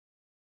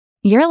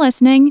You're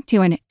listening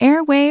to an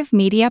Airwave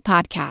Media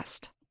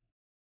Podcast.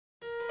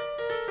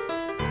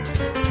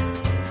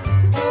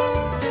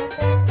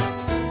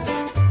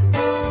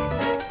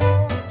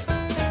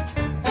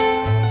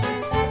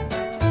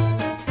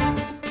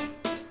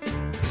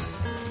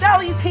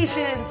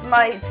 Salutations,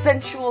 my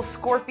sensual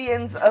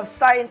scorpions of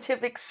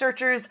scientific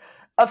searchers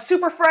of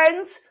super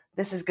friends.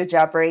 This is Good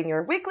Job Brain,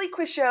 your weekly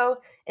quiz show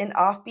and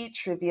offbeat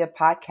trivia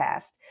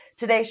podcast.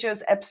 Today's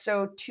show's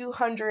episode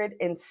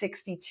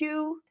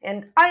 262,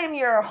 and I am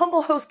your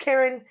humble host,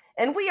 Karen,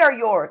 and we are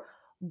your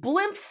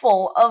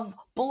blimpful of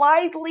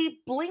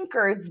blithely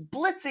blinkards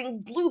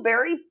blitzing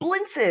blueberry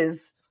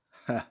blintzes.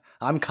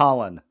 I'm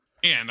Colin.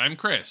 And I'm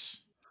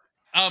Chris.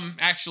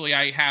 Actually,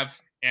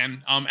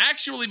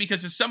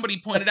 because as somebody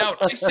pointed out,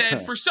 I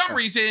said for some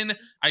reason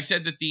I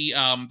said that the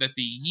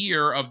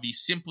year of the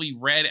Simply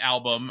Red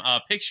album,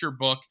 picture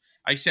book,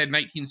 I said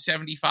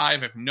 1975.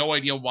 I have no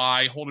idea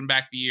why. Holding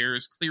back the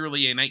years.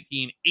 Clearly a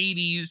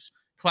 1980s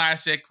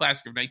classic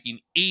of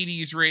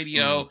 1980s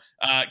radio.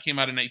 Came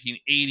out in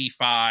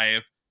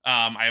 1985.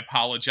 I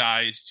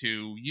apologize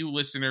to you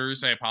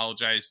listeners. I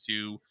apologize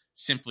to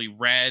Simply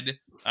Red.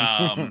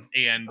 I'm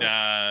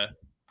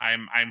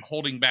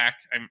holding back.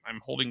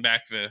 I'm holding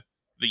back the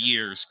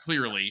years.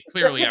 Clearly,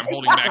 I'm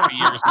holding back the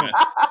years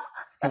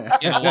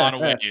in a lot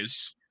of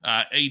ways.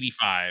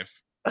 85.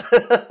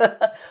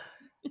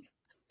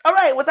 All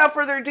right, without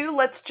further ado,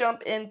 let's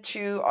jump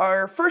into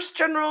our first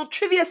general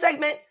trivia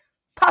segment,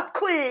 Pop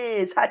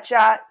Quiz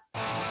Hotshot.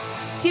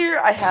 Here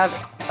I have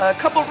a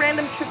couple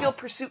random Trivial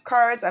Pursuit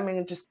cards.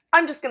 I'm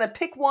just gonna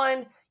pick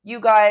one.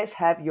 You guys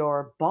have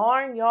your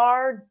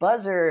barnyard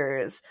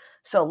buzzers.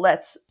 So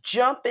let's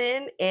jump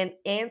in and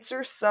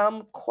answer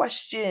some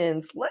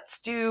questions.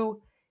 Let's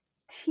do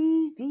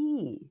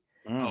TV.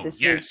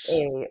 This is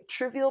a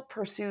Trivial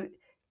Pursuit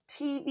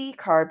TV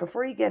card.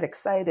 Before you get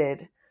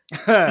excited,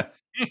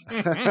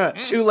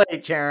 Too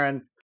late,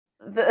 Karen.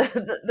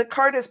 The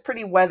card is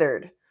pretty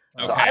weathered,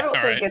 so I don't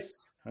think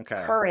it's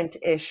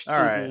current-ish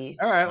TV.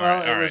 All right.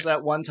 Well, it was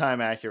at one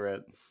time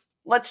accurate.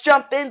 Let's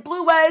jump in.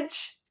 Blue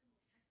Wedge.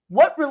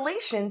 What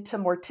relation to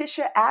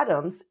Morticia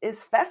Addams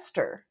is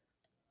Fester?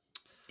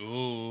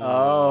 Ooh.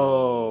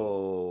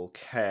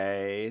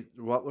 Okay.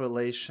 What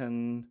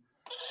relation?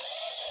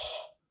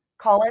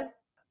 Colin?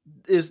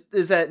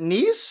 Is that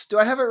niece? Do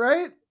I have it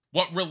right?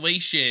 What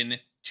relation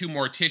to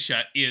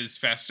Morticia is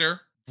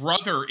Fester?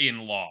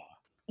 Brother-in-law.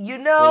 You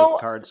know,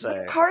 what does the card say?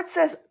 The card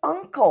says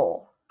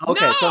uncle.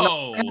 Okay, no!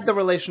 So I had the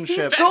relationship.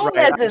 He's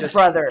Gomez's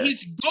brother.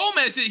 He's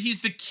Gomez.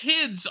 He's the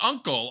kid's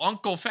uncle,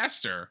 Uncle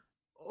Fester.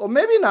 Well,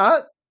 maybe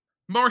not.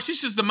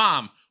 Morticia's the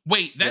mom.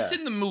 Wait, that's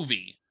in the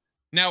movie.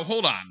 Now,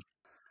 hold on.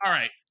 All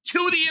right,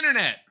 to the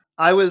internet.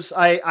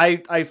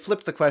 I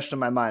flipped the question in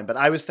my mind, but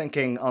I was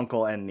thinking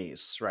uncle and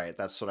niece. Right,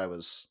 that's what I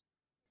was.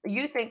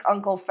 You think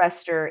Uncle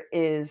Fester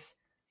is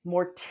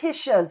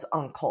Morticia's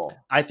uncle?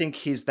 I think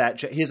he's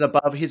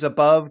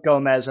above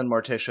Gomez and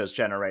Morticia's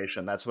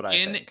generation. That's what I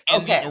think.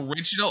 In the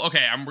original,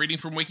 I'm reading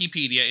from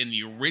Wikipedia. In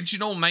the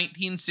original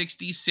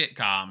 1960s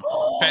sitcom,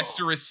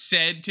 Fester is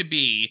said to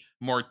be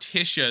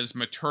Morticia's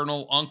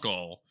maternal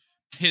uncle.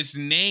 His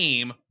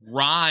name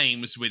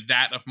rhymes with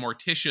that of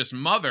Morticia's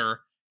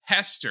mother,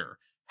 Hester.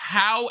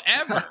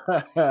 However,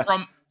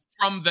 from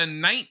the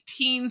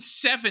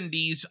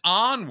 1970s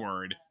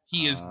onward,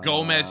 he is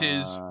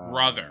Gomez's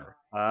brother.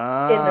 In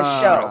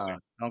the show.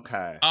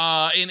 Okay.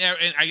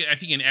 I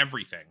think in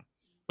everything.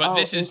 But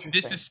this is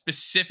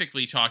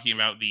specifically talking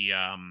about the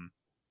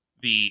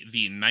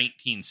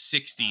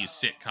 1960s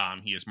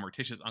sitcom. He is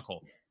Morticia's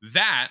uncle.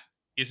 That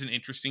is an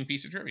interesting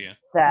piece of trivia.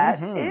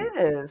 That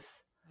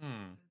is.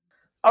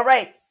 All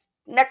right.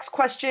 Next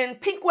question.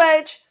 Pink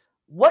Wedge.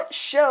 What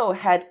show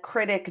had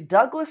critic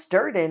Douglas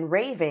Durden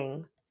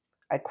raving?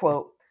 I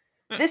quote,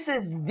 "This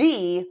is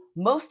the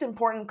most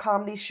important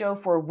comedy show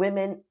for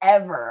women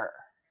ever."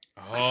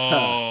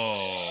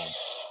 Oh.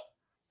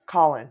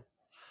 Colin.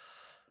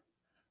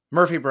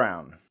 Murphy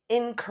Brown.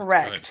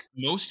 Incorrect.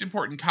 Most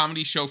important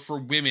comedy show for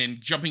women.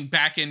 Jumping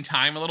back in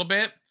time a little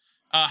bit.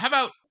 How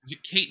about, is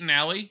it Kate and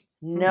Allie?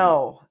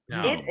 No.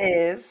 It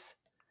is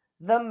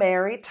The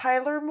Mary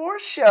Tyler Moore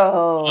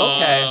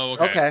Show.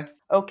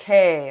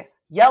 Okay.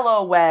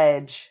 Yellow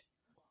Wedge.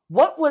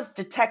 What was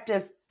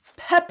Detective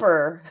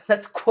Pepper?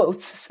 That's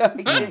quotes, so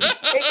you can't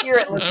hear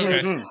it,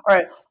 listeners. Okay. All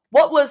right.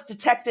 What was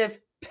Detective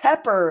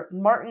Pepper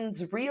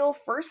Martin's real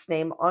first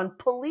name on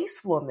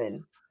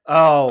Policewoman?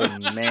 Oh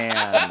man,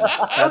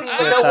 that's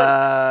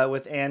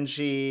with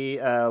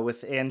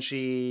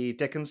Angie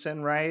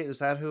Dickinson, right? Is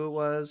that who it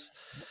was?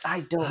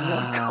 I don't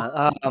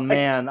know. Oh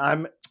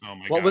man,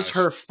 what was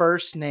her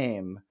first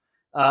name?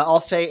 I'll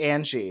say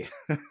Angie.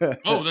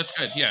 Oh, that's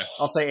good. Yeah,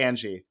 I'll say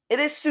Angie. It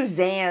is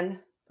Suzanne.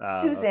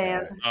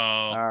 Suzanne. Okay.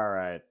 All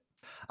right.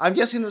 I'm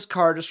guessing this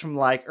card is from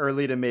like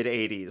early to mid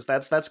 80s.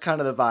 That's kind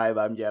of the vibe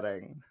I'm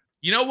getting.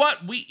 You know what?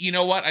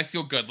 I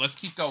feel good. Let's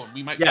keep going.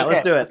 We might. Yeah,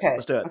 let's do it. Okay.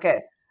 Let's do it. Okay.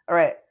 All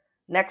right.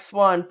 Next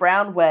one,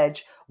 Brown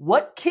Wedge.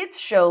 What kids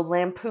show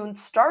lampooned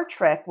Star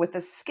Trek with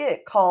a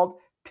skit called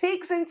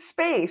Pigs in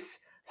Space,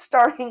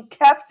 starring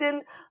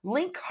Captain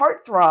Link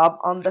Heartthrob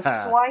on the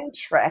Swine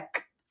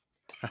Trek.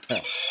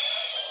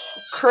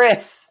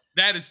 Chris.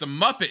 That is the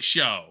Muppet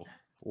Show.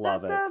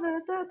 Love it.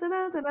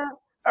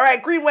 All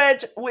right, Green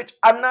Wedge, which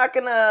I'm not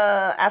going to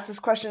ask this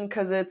question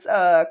because it's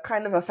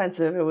kind of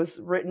offensive. It was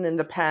written in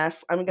the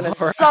past. I'm going to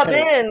sub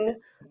in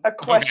a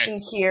question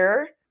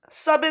here.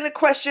 Sub in a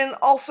question,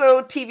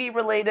 also TV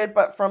related,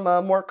 but from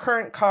a more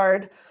current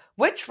card.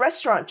 Which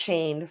restaurant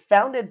chain,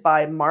 founded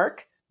by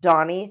Mark,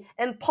 Donnie,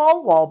 and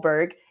Paul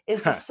Wahlberg,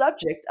 is the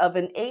subject of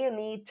an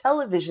A&E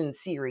television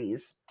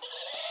series?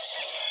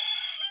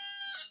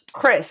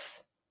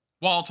 Chris.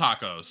 Wall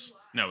Tacos.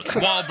 No, it's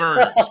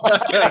Wahlburgers.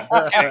 Just kidding.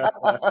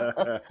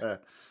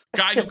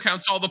 Guy who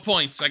counts all the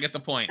points. I get the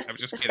point. I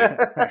was just kidding.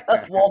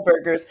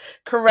 Wahlburgers.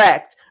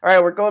 Correct. All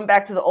right, we're going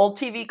back to the old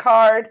TV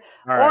card.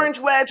 All Orange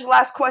right. Wedge,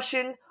 last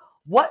question.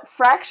 What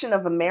fraction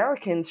of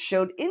Americans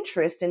showed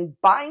interest in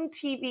buying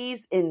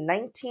TVs in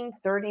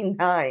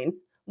 1939?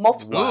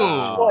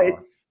 Multiple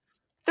choice.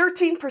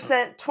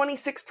 13%,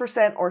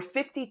 26%, or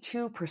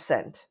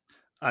 52%?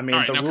 I mean,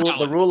 right,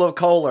 the rule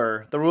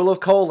of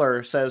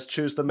Kohler says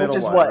choose the middle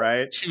one,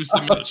 right? Choose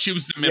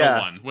the middle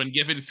one when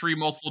given 3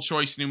 multiple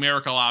choice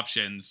numerical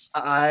options.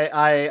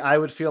 I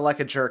would feel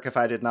like a jerk if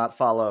I did not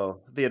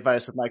follow the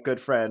advice of my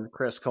good friend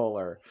Chris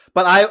Kohler.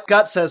 But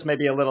gut says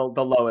maybe the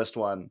lowest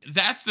one.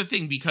 That's the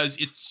thing, because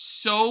it's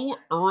so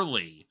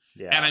early.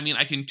 Yeah. And I mean,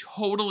 I can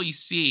totally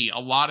see a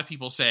lot of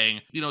people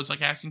saying, it's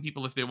like asking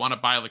people if they want to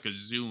buy like a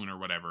Zune or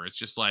whatever. It's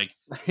just like,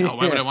 oh,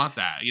 why would I want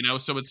that?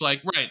 So it's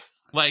like, right.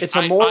 Like, it's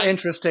a more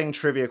interesting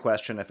trivia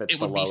question if it's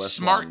the lowest one. It would be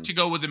smart to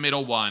go with the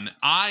middle one.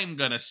 I'm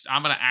gonna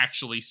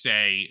actually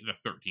say the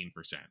 13%.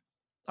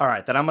 All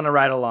right, then I'm gonna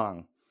ride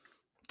along.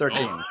 13.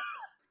 Oh.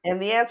 And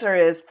the answer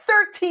is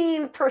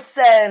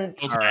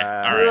 13%. Okay. All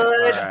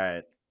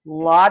right.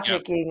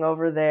 Logicking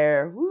over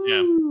there. Woo.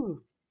 Yeah.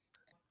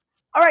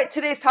 All right,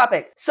 today's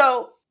topic.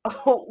 So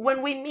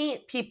when we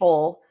meet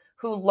people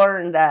who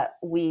learn that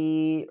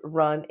we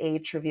run a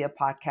trivia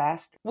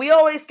podcast, we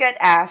always get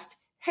asked,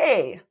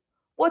 hey,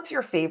 what's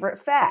your favorite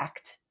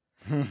fact?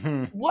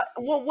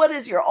 What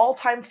is your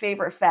all-time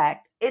favorite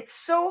fact? It's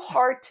so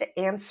hard to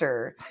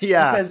answer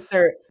because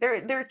there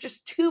are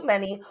just too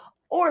many.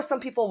 Or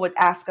some people would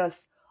ask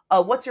us,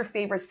 what's your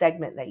favorite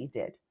segment that you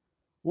did?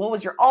 What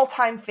was your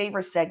all-time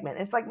favorite segment?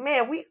 And it's like,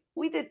 man,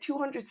 we did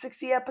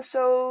 260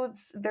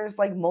 episodes. There's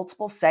like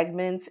multiple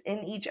segments in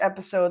each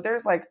episode.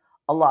 There's like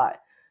a lot.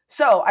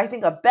 So I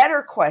think a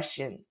better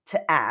question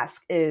to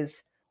ask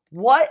is,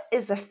 what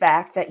is a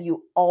fact that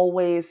you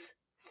always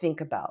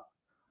think about?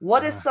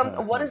 What is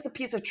a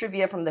piece of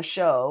trivia from the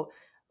show,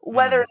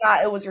 whether or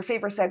not it was your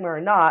favorite segment or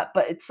not,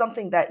 but it's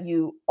something that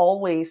you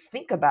always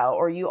think about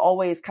or you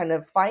always kind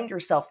of find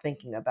yourself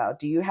thinking about?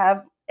 Do you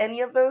have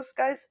any of those,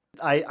 guys?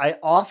 I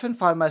often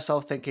find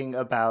myself thinking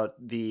about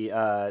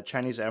the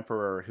Chinese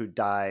emperor who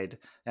died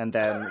and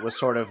then was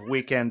sort of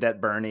weekend at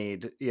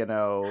Bernie'd,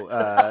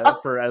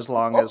 for as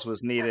long as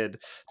was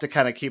needed to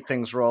kind of keep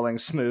things rolling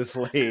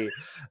smoothly.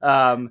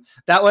 That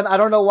one, I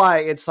don't know why.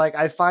 It's like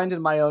I find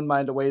in my own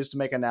mind ways to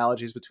make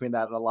analogies between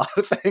that and a lot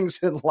of things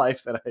in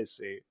life that I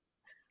see.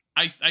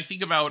 I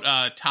think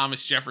about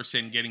Thomas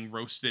Jefferson getting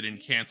roasted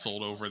and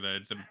canceled over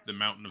the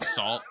mountain of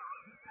salt.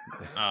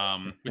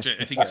 Which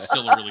I think is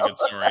still a really good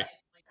story.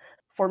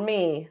 For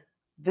me,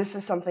 this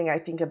is something I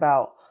think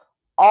about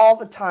all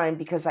the time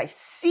because I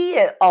see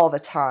it all the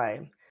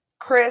time.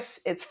 Chris,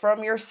 it's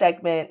from your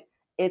segment.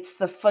 It's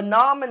the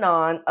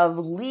phenomenon of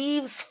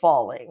leaves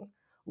falling.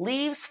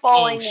 Leaves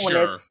falling when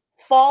it's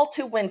fall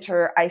to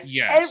winter.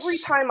 Every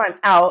time I'm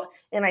out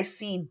and I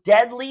see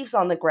dead leaves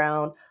on the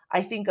ground,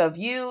 I think of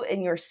you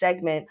and your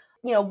segment.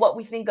 What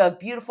we think of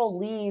beautiful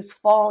leaves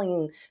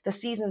falling, the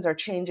seasons are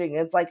changing.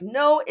 It's like,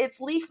 no, it's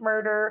leaf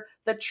murder.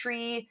 The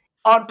tree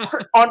on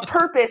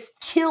purpose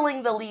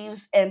killing the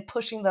leaves and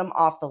pushing them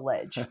off the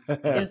ledge.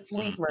 It's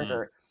leaf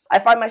murder. I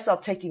find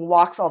myself taking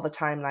walks all the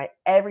time, and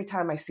every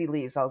time I see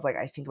leaves, I was like,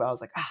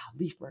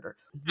 leaf murder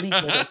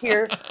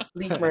here,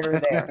 leaf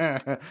murder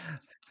there.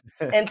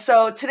 And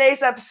so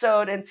today's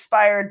episode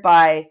inspired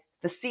by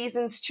the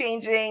seasons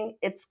changing.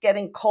 It's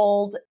getting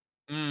cold.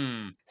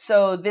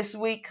 So this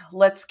week,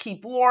 let's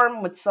keep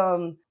warm with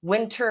some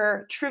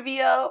winter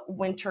trivia,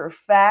 winter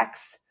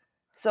facts.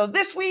 So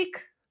this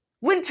week,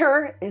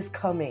 winter is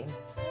coming.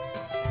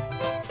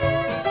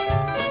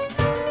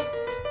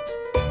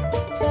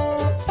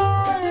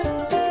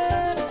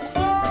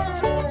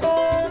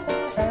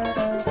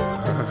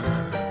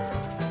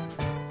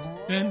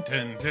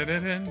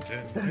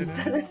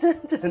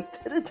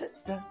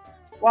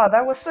 Wow,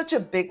 that was such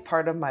a big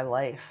part of my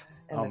life.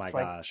 And oh my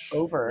gosh!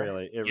 Over.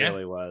 Really, it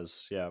really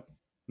was. Yeah,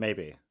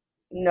 maybe.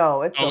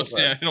 No, it's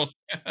over.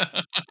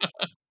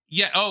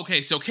 Yeah.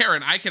 Okay. So,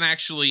 Karen, I can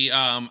actually,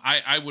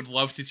 I would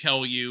love to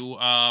tell you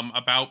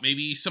about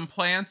maybe some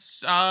plants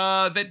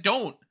that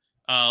don't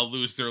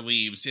lose their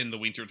leaves in the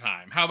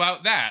wintertime. How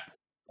about that?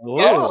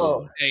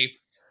 Whoa. A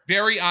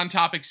very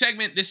on-topic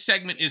segment. This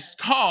segment is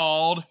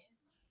called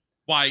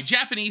 "Why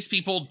Japanese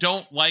People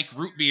Don't Like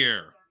Root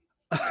Beer."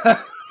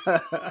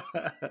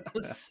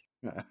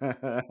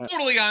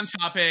 Totally on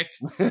topic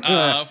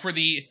for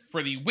the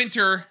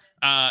winter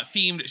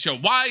themed show.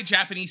 Why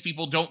Japanese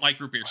people don't like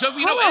root beer. So if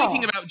you know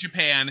anything about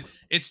Japan,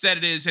 it's that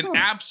it is an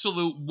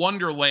absolute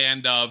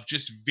wonderland of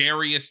just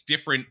various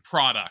different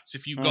products.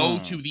 If you go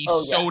to the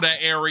soda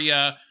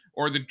area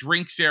or the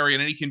drinks area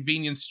in any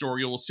convenience store,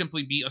 you will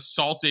simply be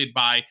assaulted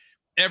by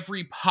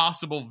every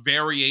possible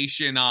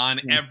variation on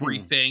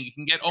everything. You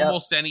can get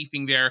almost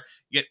anything there.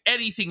 You get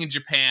anything in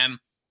Japan,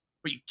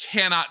 but you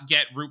cannot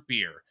get root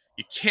beer.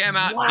 You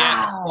cannot get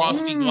a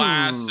frosty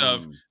glass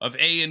of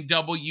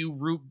A&W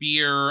root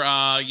beer,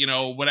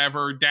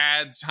 whatever,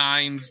 Dad's,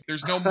 Heinz.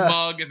 There's no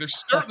mug. There's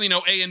certainly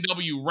no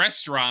A&W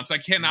restaurants. I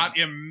cannot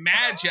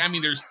imagine. I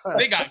mean,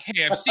 they got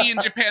KFC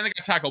in Japan. They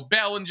got Taco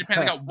Bell in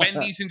Japan. They got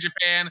Wendy's in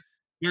Japan.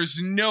 There's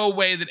no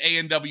way that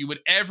A&W would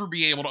ever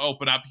be able to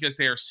open up because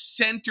they are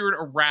centered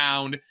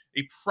around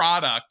a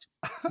product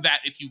that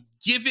if you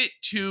give it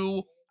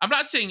to, I'm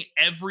not saying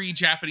every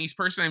Japanese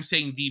person, I'm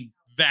saying the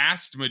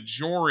vast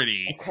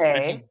majority.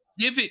 If you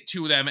give it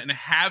to them and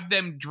have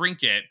them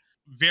drink it,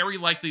 very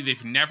likely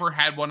they've never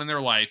had one in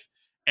their life.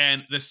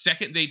 And the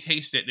second they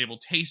taste it, they will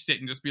taste it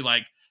and just be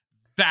like,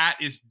 that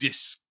is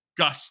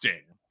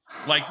disgusting.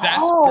 Like, it's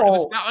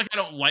not like I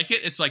don't like it.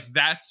 It's like,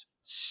 that's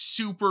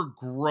super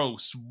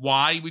gross.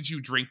 Why would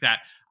you drink that?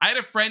 I had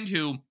a friend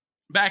who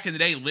back in the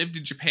day lived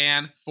in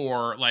Japan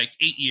for like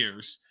 8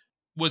 years,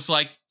 was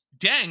like,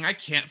 dang, I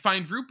can't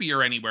find root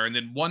beer anywhere. And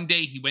then one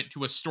day he went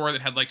to a store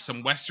that had like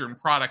some Western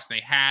products, and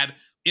they had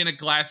in a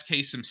glass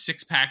case some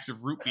 6-packs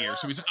of root beer.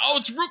 So he's like, oh,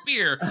 it's root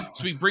beer.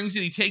 So he brings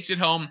it, he takes it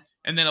home,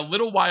 and then a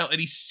little while, and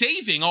he's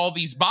saving all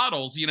these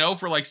bottles,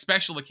 for like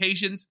special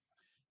occasions.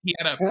 He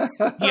had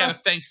a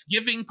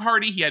Thanksgiving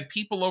party. He had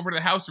people over to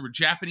the house. There were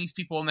Japanese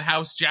people in the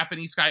house.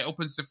 Japanese guy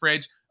opens the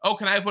fridge. Oh,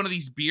 can I have one of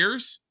these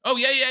beers? Oh,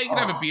 yeah, you can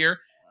have a beer.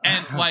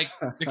 And like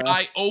the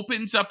guy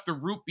opens up the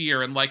root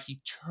beer and like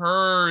he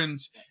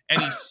turns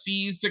and he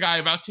sees the guy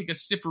about to take a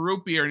sip of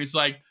root beer and he's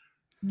like,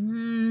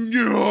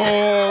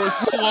 no,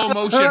 slow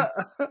motion.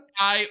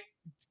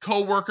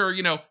 Coworker,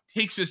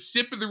 takes a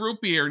sip of the root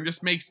beer and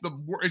just makes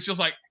it's just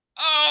like,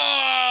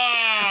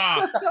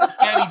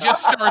 and he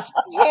just starts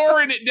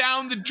pouring it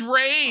down the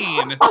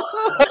drain.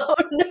 Oh,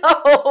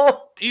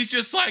 no. He's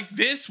just like,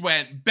 this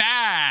went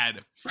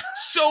bad.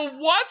 So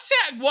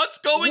what's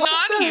going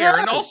on here?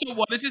 And also,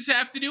 what does this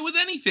have to do with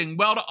anything?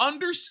 Well, to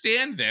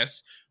understand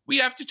this, we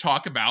have to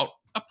talk about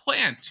a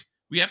plant.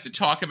 We have to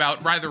talk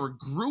about rather a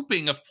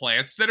grouping of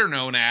plants that are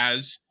known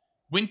as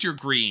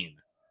wintergreen.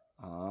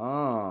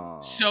 Oh.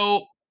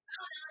 So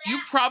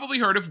you've probably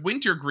heard of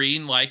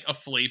wintergreen, like a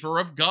flavor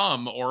of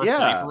gum or a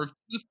flavor of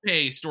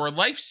toothpaste or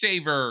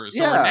Lifesavers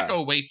or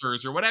Necco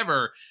wafers or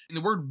whatever. And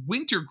the word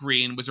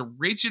wintergreen was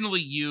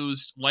originally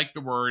used like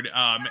the word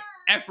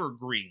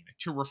evergreen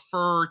to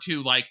refer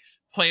to like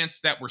plants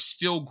that were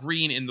still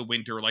green in the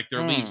winter, like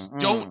their leaves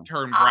don't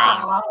turn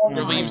brown.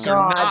 Their leaves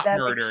are not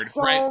murdered. Makes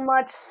so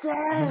much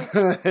sense.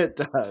 It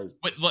does.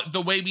 But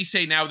the way we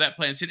say now that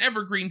plant's an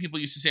evergreen, people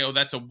used to say, oh,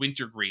 that's a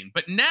wintergreen.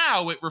 But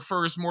now it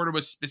refers more to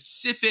a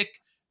specific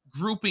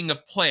grouping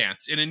of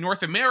plants. And in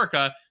North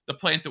America, the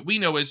plant that we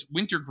know as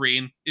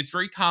wintergreen is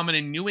very common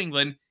in New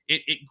England.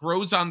 It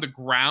grows on the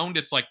ground.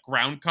 It's like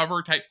ground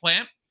cover type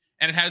plant.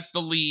 And it has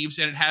the leaves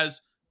and it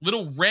has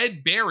little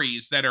red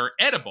berries that are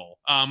edible.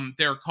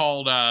 They're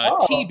called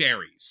tea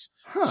berries.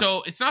 Huh.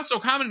 So it's not so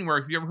common anymore.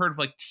 If you ever heard of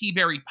like tea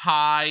berry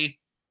pie,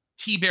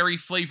 tea berry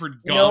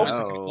flavored gum, it's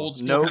like an old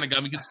school kind of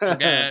gum you can still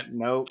get.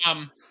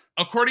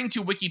 According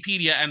to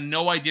Wikipedia, and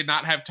no, I did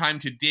not have time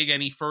to dig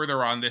any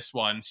further on this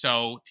one,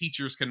 so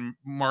teachers can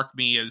mark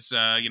me as,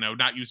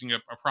 not using a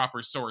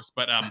proper source.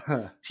 But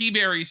tea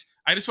berries,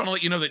 I just want to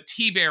let you know that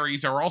tea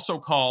berries are also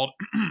called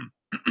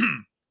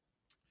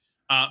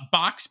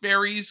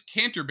boxberries,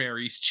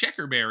 canterberries,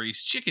 checkerberries,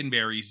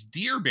 chickenberries,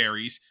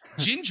 deerberries,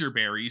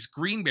 gingerberries,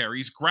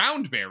 greenberries,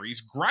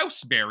 groundberries,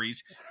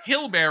 grouseberries,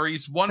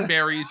 hillberries,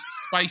 oneberries,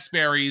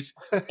 spiceberries,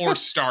 or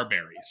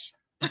starberries.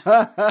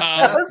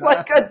 That was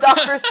like a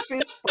Dr.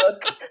 Seuss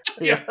book.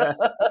 Yes.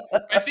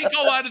 I think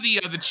a lot of the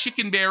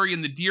chickenberry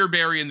and the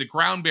deerberry and the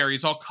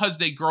groundberries, all because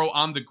they grow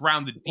on the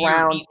ground. The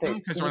deer eat them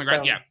because they're on the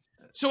ground. Yeah.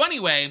 So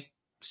anyway,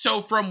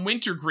 from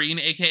wintergreen,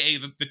 aka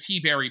the tea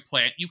berry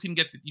plant, you can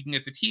get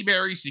the tea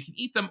berries, so you can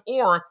eat them,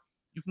 or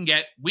you can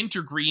get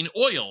wintergreen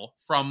oil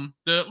from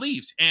the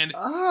leaves. And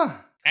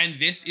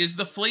this is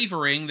the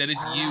flavoring that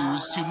is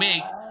used to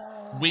make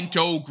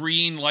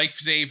Wintergreen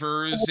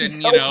Lifesavers,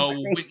 and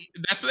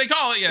that's what they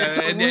call it,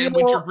 and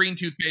wintergreen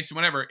toothpaste and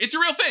whatever. It's a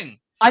real thing.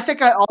 I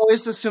think I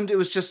always assumed it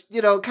was just,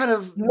 kind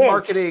of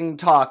marketing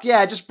talk.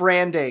 Yeah, just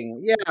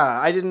branding. Yeah,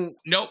 I didn't.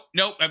 Nope.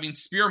 I mean,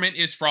 spearmint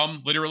is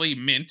from literally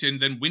mint,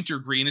 and then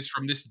wintergreen is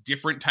from this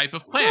different type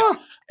of plant.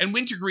 And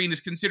wintergreen is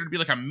considered to be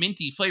like a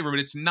minty flavor, but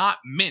it's not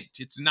mint.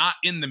 It's not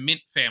in the mint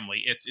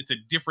family. It's a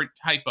different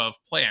type of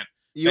plant.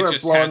 You are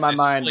blowing my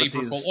mind with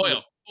these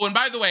oil. Oh, and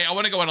by the way, I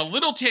want to go on a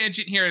little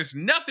tangent here. It has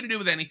nothing to do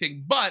with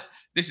anything, but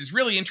this is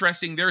really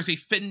interesting. There's a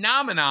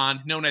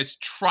phenomenon known as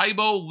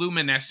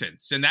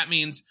triboluminescence, and that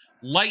means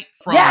light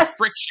from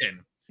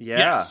friction. Yeah.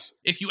 Yes.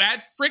 If you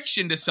add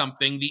friction to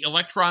something, the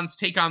electrons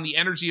take on the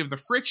energy of the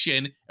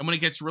friction, and when it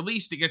gets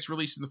released in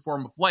the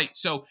form of light.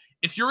 So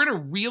if you're in a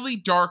really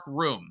dark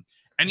room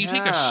and you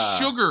take a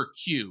sugar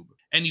cube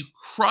and you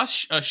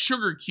crush a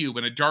sugar cube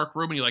in a dark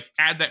room and you like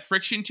add that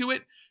friction to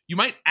it, you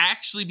might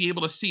actually be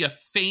able to see a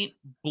faint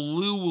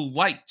blue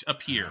light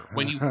appear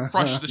when you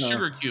crush the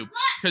sugar cube,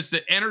 because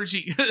the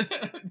energy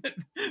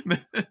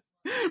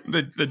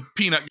the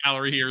peanut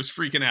gallery here is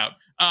freaking out.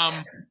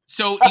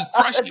 So you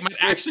crush it, you might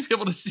actually be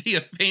able to see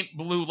a faint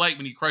blue light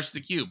when you crush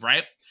the cube,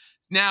 right?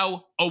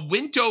 Now, a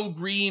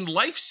wintergreen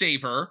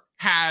lifesaver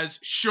has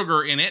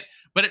sugar in it,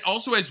 but it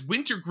also has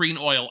wintergreen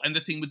oil. And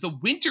the thing with the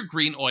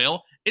wintergreen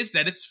oil is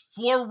that it's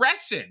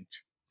fluorescent.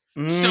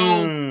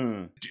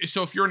 So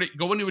if you're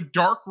go into a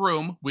dark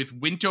room with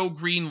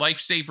wintergreen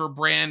lifesaver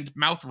brand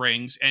mouth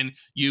rings and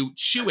you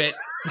chew it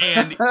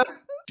and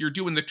you're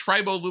doing the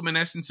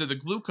triboluminescence of the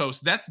glucose,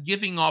 that's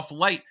giving off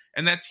light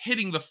and that's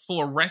hitting the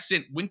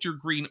fluorescent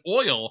wintergreen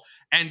oil,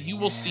 and you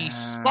will see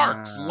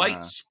sparks,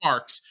 light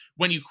sparks,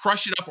 when you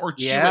crush it up or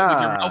chew it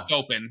with your mouth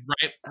open,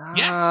 right?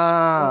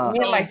 Yes. Me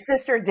and my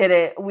sister did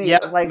it. Me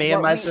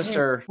and my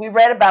sister. We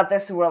read about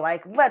this and we're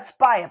like, let's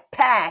buy a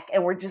pack.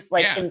 And we're just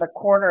like in the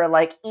corner,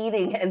 like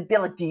eating and be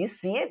like, do you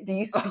see it? Do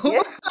you see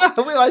it?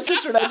 My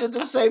sister and I did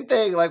the same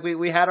thing. Like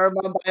we had our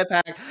mom buy a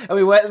pack and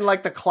we went in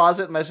like the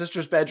closet in my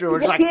sister's bedroom. We're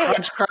just like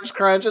crunch, crunch,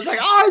 crunch. It's like,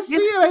 oh,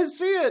 I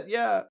see it.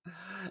 Yeah.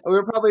 We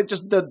were probably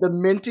just the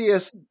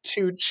mintiest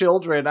two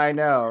children I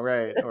know,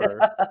 right? Or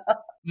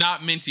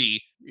not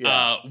minty.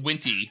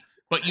 Winty,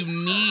 but you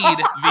need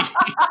the.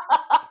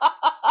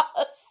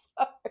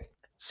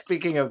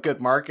 Speaking of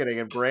good marketing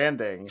and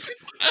branding.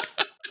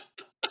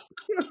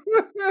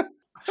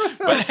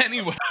 But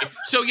anyway,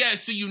 so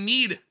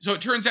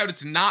it turns out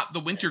it's not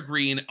the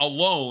wintergreen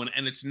alone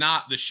and it's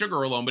not the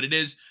sugar alone, but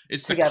it's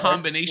the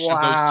combination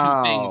of those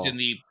two things in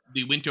the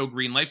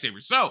wintergreen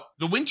lifesaver. So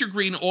the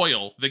wintergreen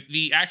oil,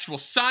 the actual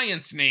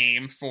science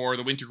name for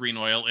the wintergreen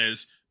oil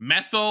is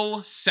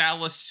methyl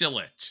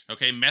salicylate.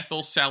 Okay,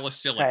 methyl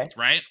salicylate,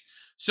 right?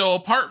 So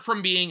apart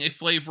from being a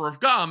flavor of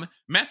gum,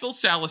 methyl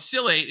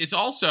salicylate is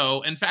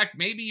also, in fact,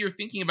 maybe you're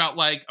thinking about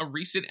like a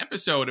recent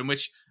episode in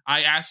which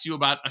I asked you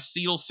about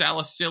acetyl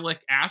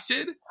salicylic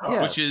acid,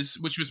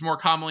 which was more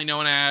commonly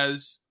known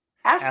as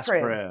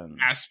aspirin.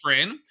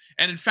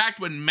 And in fact,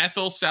 when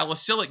methyl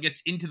salicylate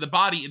gets into the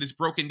body, it is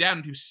broken down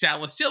into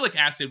salicylic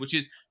acid, which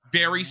is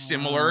very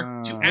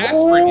similar to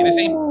aspirin. It is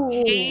a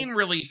pain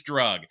relief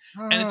drug.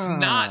 And it's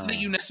not that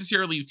you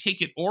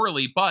take it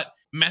orally, but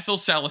methyl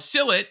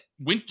salicylate,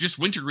 just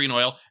wintergreen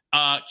oil,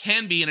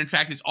 can be, and in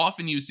fact is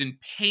often used in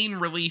pain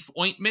relief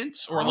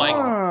ointments or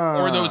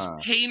those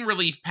pain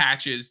relief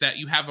patches that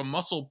you have a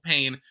muscle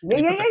pain.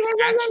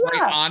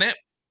 Right on it.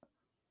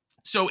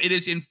 So it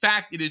is, in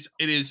fact, it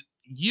is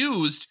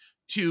used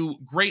to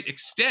great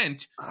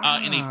extent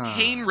in a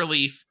pain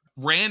relief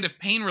brand of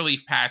pain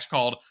relief patch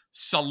called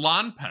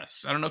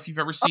Salonpas. I don't know if you've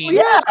ever seen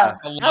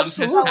Salonpas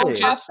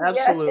patches.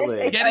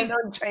 Absolutely.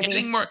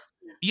 Getting more.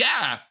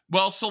 Yeah.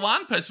 Well,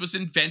 Salonpas was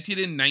invented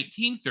in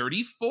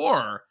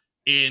 1934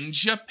 in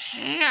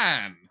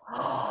Japan.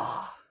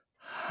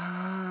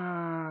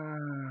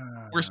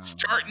 We're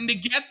starting to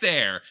get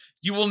there.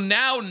 You will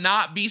now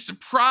not be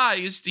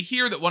surprised to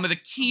hear that one of the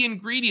key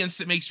ingredients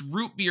that makes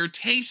root beer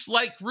taste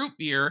like root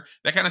beer,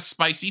 that kind of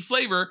spicy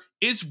flavor,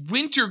 is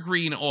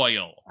wintergreen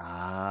oil.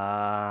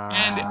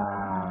 And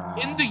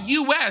in the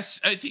U.S.,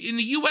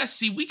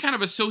 see, we kind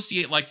of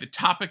associate like the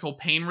topical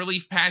pain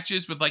relief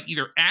patches with like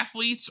either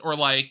athletes or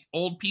like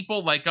old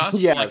people like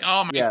us. Yes, like,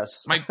 oh,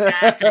 my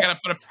back, I got to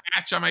put a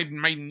patch on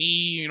my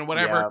knee,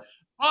 whatever. Yeah.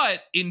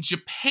 But in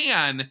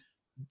Japan,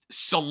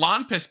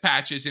 Salonpas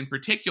patches in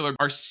particular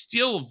are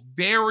still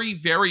very,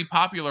 very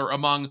popular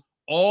among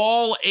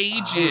all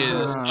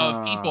ages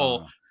of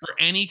people for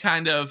any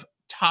kind of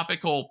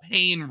topical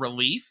pain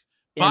relief.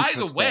 By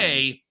the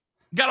way,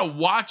 you got to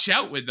watch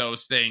out with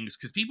those things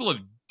because people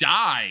have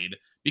died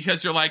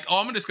because they're like,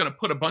 oh, I'm just going to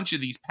put a bunch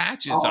of these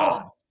patches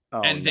on.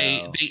 And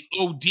they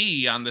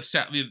OD on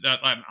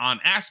on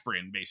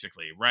aspirin,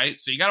 basically, right?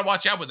 So you got to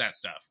watch out with that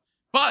stuff.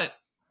 But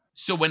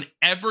so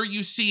whenever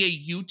you see a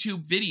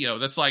YouTube video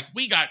that's like,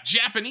 we got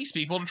Japanese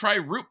people to try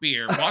root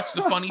beer, watch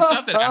the funny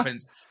stuff that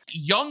happens.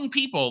 Young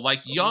people in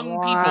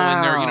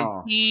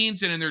their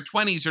teens and in their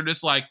 20s are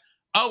just like,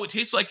 oh, it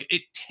tastes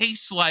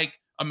like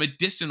a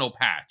medicinal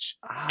patch.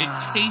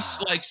 It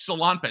tastes like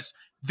Salonpas.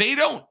 They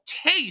don't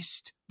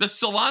taste the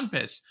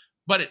Salonpas,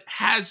 but it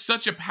has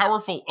such a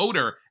powerful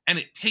odor and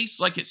it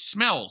tastes like it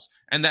smells.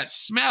 And that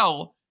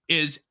smell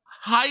is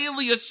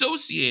highly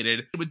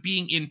associated with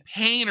being in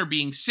pain or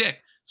being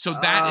sick. So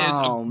that is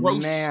a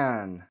gross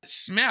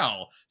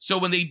smell. So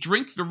when they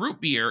drink the root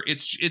beer,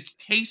 it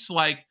tastes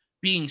like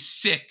being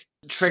sick.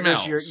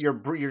 Triggers your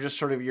just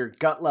sort of your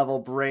gut level,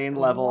 brain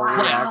level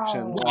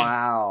reaction. Right.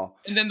 Wow.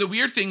 And then the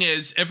weird thing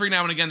is, every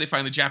now and again they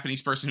find the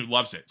Japanese person who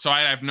loves it. So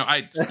I don't know.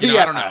 I don't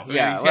know.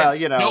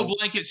 Yeah, no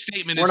blanket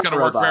statement is going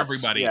to work for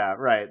everybody. Yeah,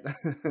 right.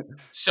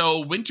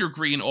 So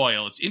wintergreen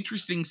oil, it's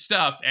interesting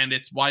stuff, and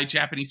it's why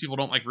Japanese people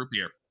don't like root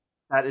beer.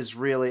 That is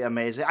really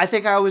amazing. I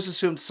think I always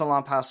assumed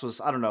salonpas was,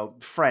 I don't know,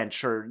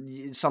 French or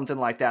something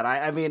like that.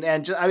 I mean,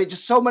 and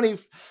just so many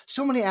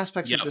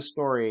aspects of this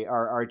story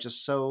are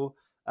just so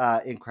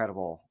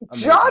incredible,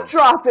 jaw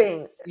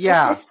dropping.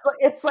 Yeah,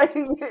 it's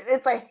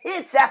like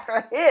hits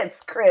after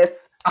hits,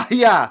 Chris.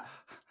 Yeah,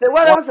 that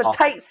was a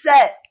tight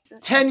set.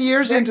 10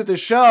 years into the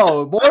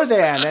show, more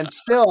than, and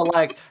still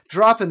like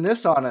dropping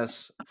this on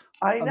us.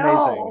 I know.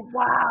 Amazing.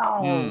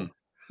 Wow.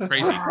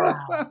 Crazy.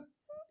 Wow.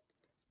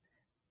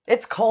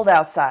 It's cold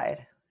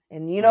outside.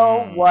 And you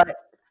know what?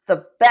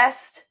 The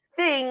best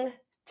thing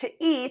to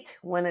eat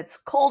when it's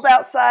cold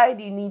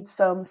outside, you need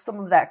some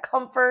of that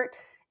comfort,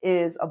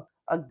 is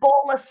a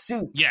bowl of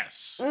soup.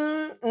 Yes.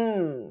 So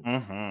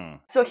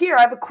here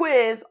I have a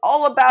quiz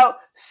all about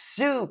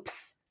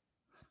soups.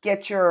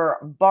 Get your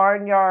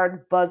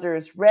barnyard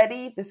buzzers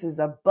ready. This is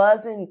a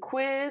buzzin'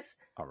 quiz.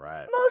 All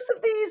right. Most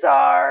of these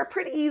are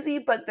pretty easy,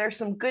 but there's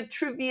some good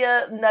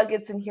trivia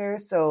nuggets in here.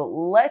 So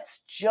let's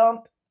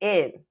jump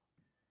in.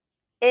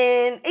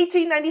 In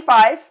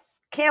 1895,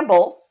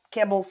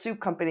 Campbell Soup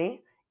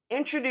Company,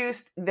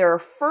 introduced their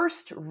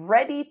first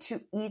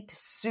ready-to-eat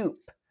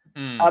soup.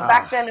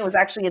 Back then, it was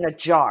actually in a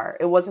jar.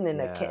 It wasn't in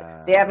a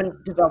can. They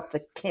haven't developed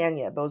the can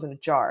yet, but it was in a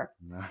jar.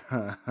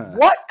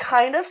 What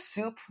kind of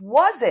soup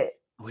was it?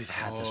 We've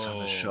had this on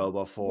the show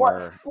before.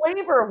 What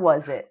flavor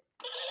was it?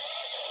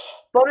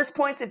 Bonus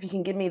points if you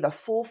can give me the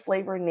full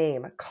flavor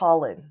name.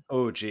 Colin.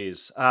 Oh,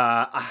 geez.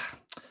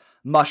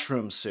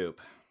 Mushroom soup.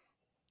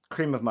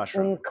 Cream of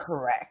mushroom.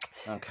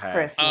 Incorrect. Okay.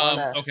 Chris, you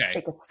want to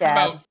take a stab?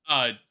 How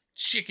about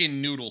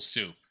chicken noodle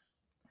soup?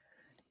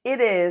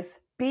 It is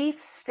beef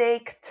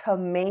steak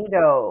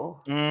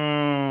tomato.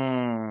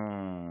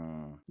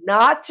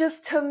 Not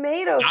just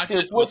tomato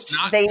soup, which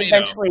they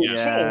eventually changed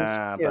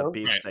to. But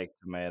beef steak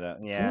tomato.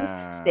 Yeah. Beef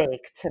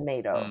steak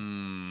tomato.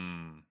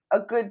 A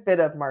good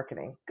bit of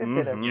marketing. Good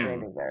bit of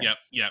branding there.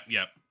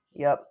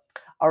 Yep.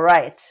 All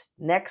right.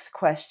 Next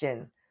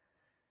question.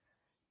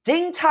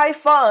 Ding Tai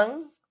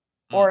Fung,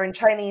 or in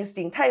Chinese,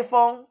 Ding Tai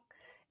Fung,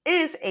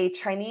 is a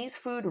Chinese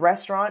food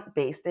restaurant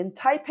based in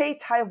Taipei,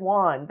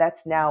 Taiwan.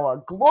 That's now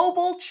a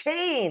global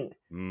chain.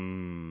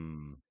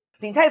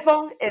 Ding Tai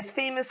Fung is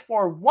famous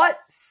for what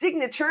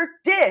signature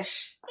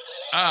dish?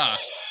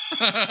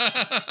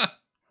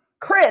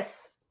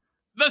 Chris.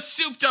 The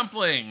soup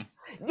dumpling.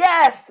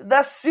 Yes,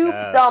 the soup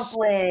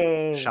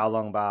dumpling.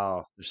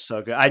 Xiaolongbao. They're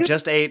so good. I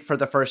just ate for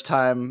the first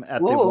time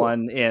at the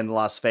one in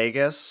Las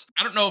Vegas.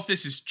 I don't know if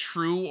this is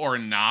true or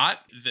not.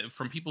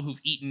 From people who've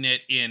eaten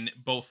it in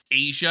both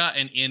Asia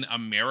and in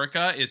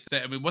America, is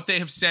that, I mean, what they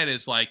have said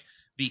is like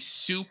the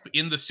soup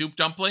in the soup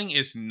dumpling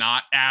is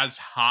not as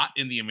hot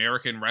in the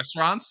American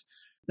restaurants.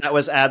 That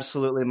was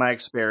absolutely my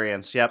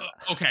experience. Yep.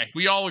 Okay,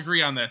 we all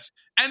agree on this.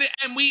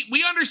 And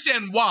we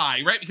understand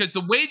why, right? Because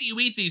the way that you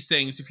eat these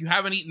things, if you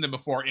haven't eaten them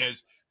before,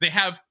 is they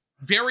have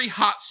very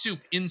hot soup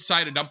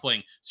inside a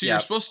dumpling. So you're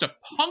supposed to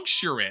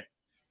puncture it,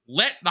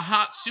 let the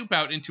hot soup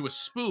out into a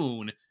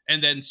spoon,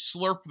 and then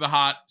slurp the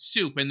hot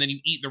soup, and then you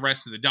eat the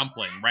rest of the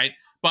dumpling, right?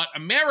 But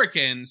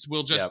Americans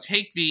will just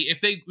take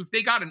if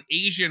they got an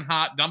Asian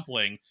hot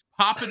dumpling,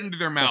 pop it into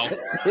their mouth,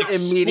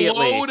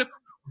 immediately.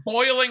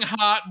 Boiling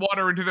hot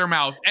water into their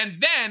mouth,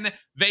 and then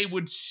they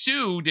would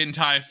sue Din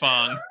Tai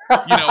Fung, to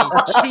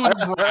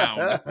the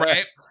ground,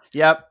 right?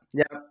 Yep,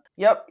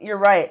 you're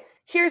right.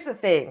 Here's the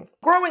thing.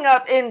 Growing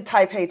up in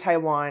Taipei,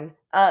 Taiwan,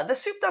 the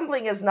soup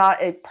dumpling is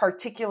not a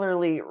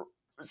particularly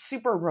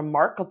super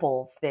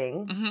remarkable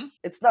thing.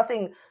 It's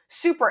nothing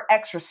super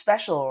extra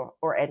special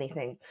or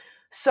anything.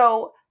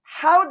 So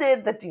how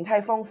did the Din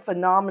Tai Fung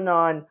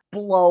phenomenon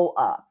blow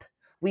up?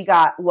 We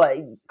got what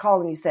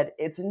Colin, you said,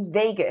 it's in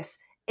Vegas.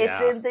 It's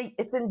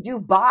in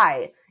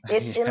Dubai.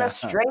 It's in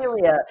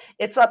Australia.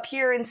 It's up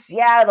here in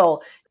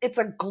Seattle. It's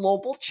a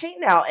global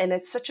chain now, and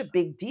it's such a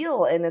big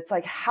deal. And it's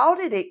like, how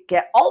did it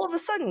all of a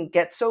sudden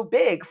get so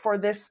big for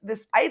this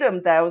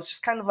item that I was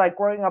just kind of like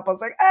growing up? I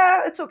was like,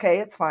 it's okay,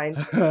 it's fine.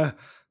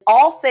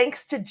 All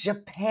thanks to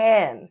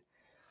Japan.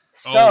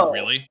 So, oh,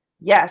 really?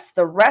 Yes,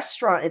 the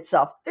restaurant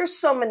itself. There's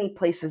so many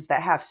places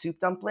that have soup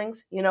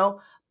dumplings,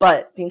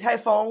 but Din Tai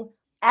Fung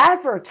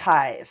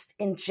advertised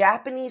in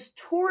Japanese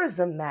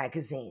tourism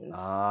magazines.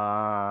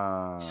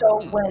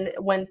 So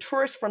when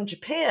tourists from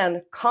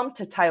Japan come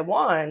to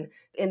Taiwan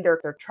in their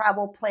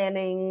travel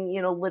planning,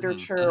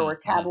 literature or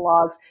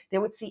catalogs, they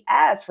would see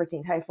ads for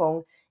Din Tai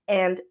Fung,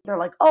 and they're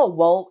like, oh,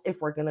 well,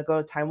 if we're going to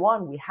go to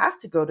Taiwan, we have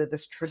to go to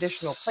this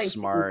traditional place to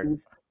eat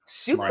these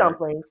soup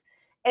dumplings.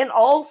 And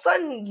all of a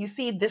sudden, you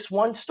see this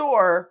one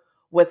store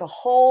with a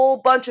whole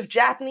bunch of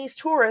Japanese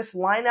tourists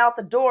line out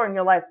the door, and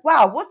you're like,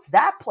 wow, what's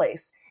that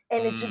place?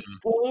 And it just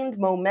gained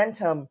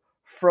momentum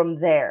from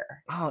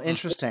there. Oh,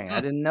 interesting. I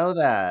didn't know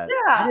that.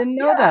 Yeah, I didn't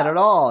know that at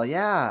all.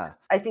 Yeah.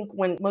 I think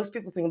when most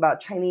people think about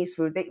Chinese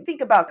food, they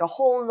think about a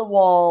hole in the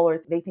wall,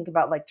 or they think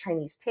about like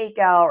Chinese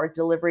takeout or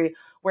delivery,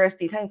 whereas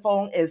Din Tai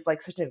Fung is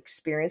like such an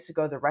experience to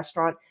go to the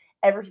restaurant.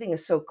 Everything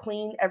is so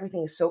clean.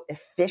 Everything is so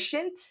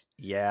efficient.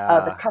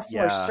 Yeah. The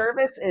customer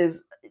service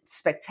is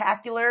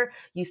spectacular.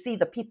 You see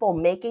the people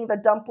making the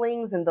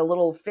dumplings in the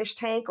little fish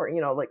tank, or,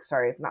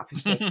 sorry, not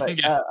fish tank, but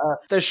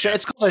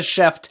it's called a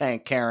chef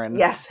tank, Karen.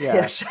 Yes,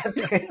 Yeah. chef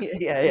tank.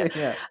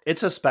 Yeah.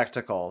 It's a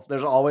spectacle.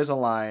 There's always a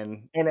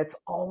line. And it's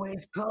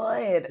always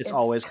good. It's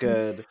always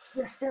good.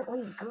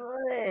 Consistently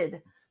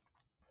good.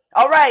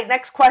 All right,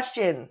 next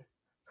question.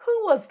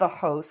 Who was the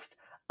host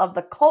of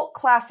the cult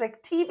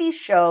classic TV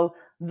show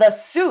The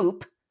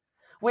Soup,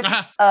 which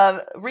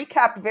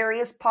recapped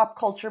various pop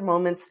culture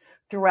moments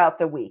throughout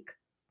the week?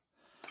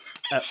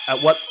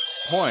 At what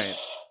point?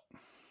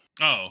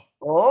 Oh.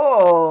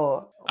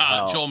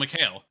 Joel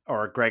McHale.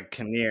 Or Greg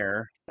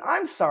Kinnear.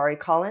 I'm sorry,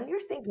 Colin. You're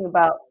thinking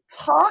about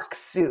Talk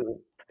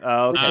Soup.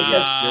 Oh, which is okay.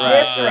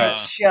 a different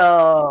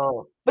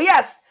show. But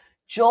yes,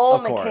 Joel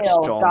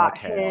McHale got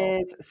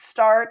his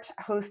start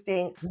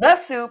hosting The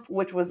Soup,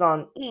 which was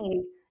on !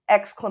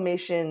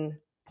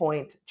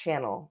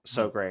 Channel.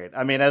 So great.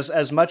 I mean,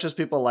 as much as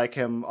people like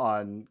him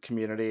on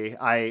Community,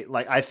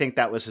 I think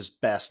that was his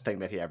best thing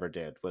that he ever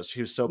did.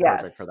 He was so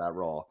perfect for that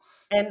role.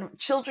 And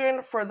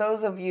children, for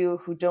those of you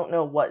who don't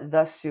know what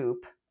The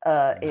Soup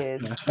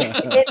is,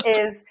 it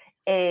is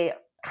a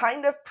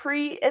kind of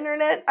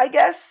pre-internet, I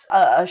guess.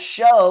 A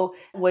show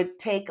would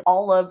take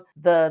all of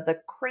the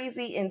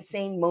crazy,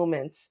 insane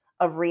moments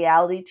of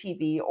reality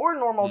TV or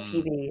normal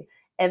TV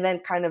and then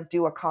kind of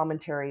do a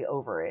commentary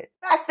over it.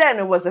 Back then,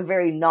 it was a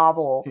very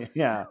novel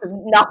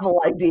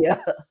idea.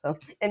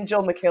 And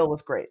Joel McHale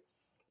was great.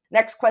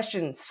 Next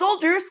question.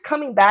 Soldiers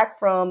coming back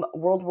from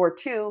World War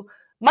II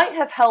might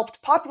have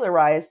helped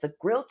popularize the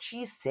grilled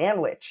cheese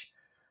sandwich,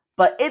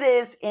 but it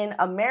is in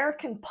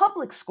American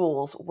public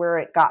schools where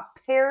it got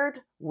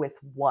paired with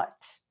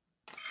what?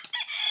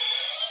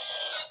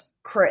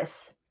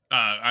 Chris.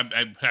 I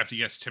have to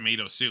guess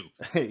tomato soup.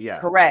 Yeah.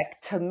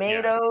 Correct.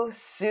 Tomato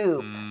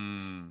soup.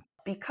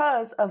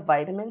 Because of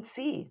vitamin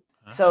C.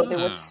 So they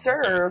would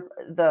serve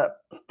the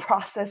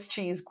processed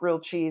cheese,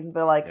 grilled cheese, and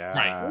they're like,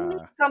 we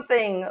need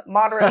something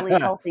moderately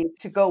healthy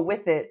to go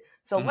with it.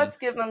 So let's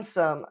give them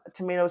some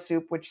tomato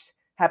soup, which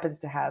happens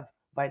to have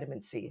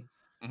vitamin C.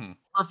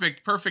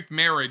 Perfect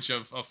marriage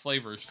of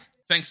flavors.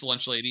 Thanks,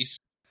 lunch ladies.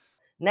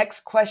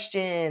 Next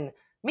question.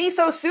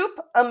 Miso soup,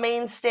 a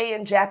mainstay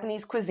in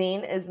Japanese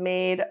cuisine, is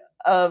made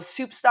of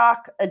soup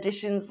stock,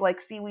 additions like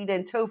seaweed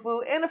and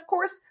tofu, and of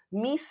course,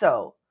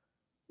 miso.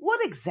 What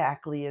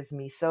exactly is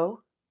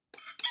miso?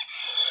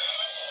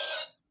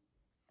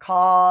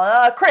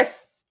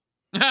 Chris.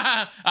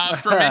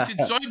 Fermented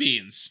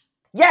soybeans.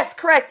 Yes,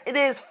 correct. It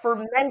is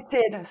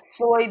fermented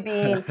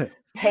soybean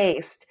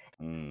paste.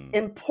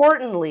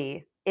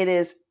 Importantly, it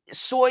is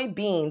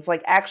soybeans,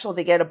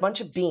 they get a bunch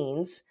of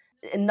beans,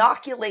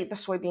 inoculate the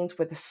soybeans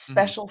with a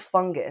special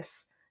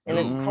fungus, and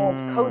it's called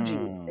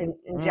koji.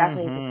 In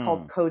Japanese, it's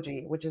called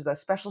koji, which is a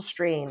special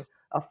strain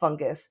of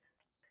fungus.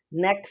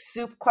 Next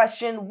soup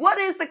question. What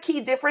is the key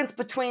difference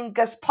between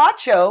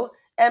gazpacho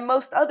and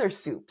most other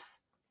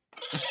soups?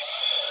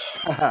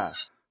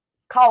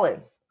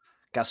 Colin.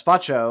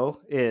 Gazpacho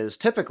is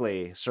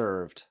typically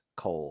served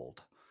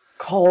cold.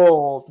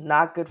 Cold.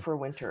 Not good for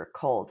winter.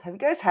 Cold. Have you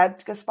guys had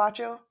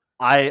gazpacho?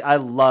 I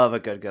love a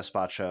good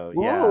gazpacho.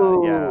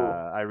 Ooh.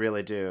 Yeah, I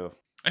really do.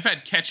 I've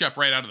had ketchup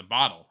right out of the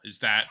bottle. Is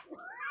that...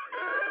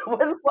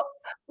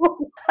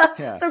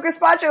 So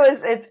gazpacho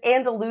it's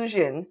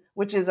Andalusian,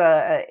 which is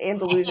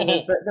Andalusian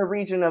is the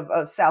region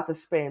of south of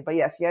Spain. But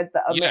yes, you had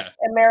the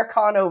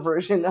Americano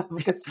version of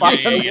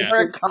gazpacho.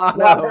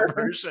 Americano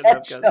version of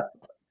gazpacho.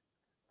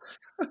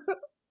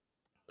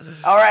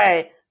 All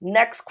right,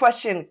 next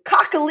question.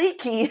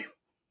 Kakaliki.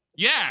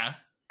 Yeah.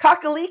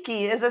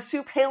 Kakaliki is a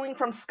soup hailing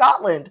from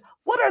Scotland.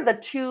 What are the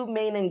two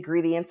main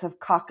ingredients of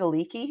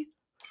kakaliki?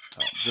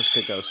 Oh, this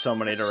could go so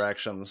many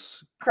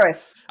directions.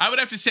 Chris. I would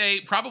have to say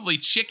probably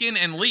chicken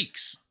and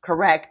leeks.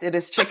 Correct. It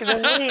is chicken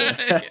and leeks.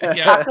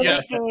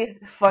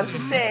 Kakaliki. Fun to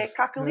say.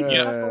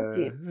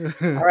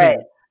 Kakaliki. All right.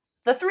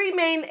 The three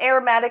main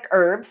aromatic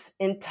herbs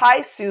in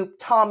Thai soup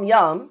tom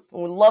yum,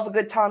 we love a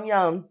good tom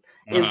yum,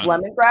 is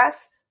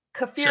lemongrass,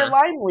 kaffir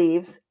lime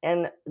leaves,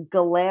 and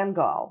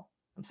galangal.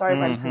 I'm sorry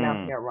if I'm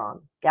pronouncing it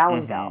wrong.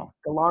 Galangal.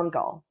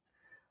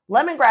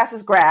 Lemongrass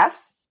is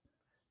grass.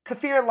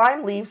 Kaffir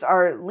lime leaves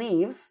are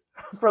leaves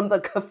from the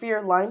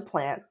kaffir lime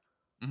plant.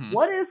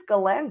 What is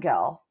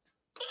galangal?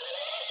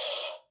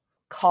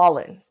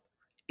 Colin.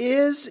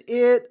 Is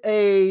it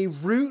a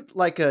root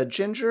like a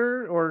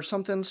ginger or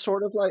something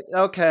sort of like?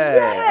 Okay.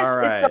 Yes, all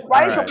right, it's a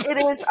rhizome. Right.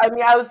 It is. I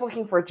mean, I was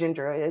looking for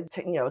ginger.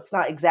 It's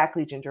not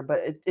exactly ginger,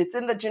 but it's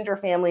in the ginger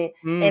family.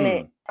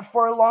 And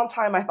for a long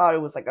time, I thought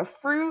it was like a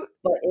fruit,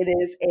 but it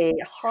is a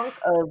hunk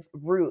of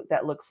root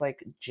that looks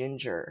like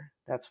ginger.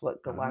 That's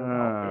what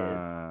galangal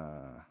is.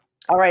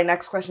 All right,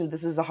 next question.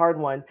 This is a hard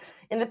one.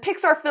 In the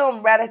Pixar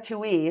film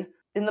Ratatouille,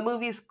 in the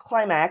movie's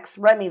climax,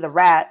 Remy the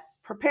rat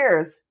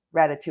prepares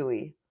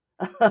ratatouille,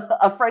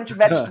 a French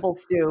vegetable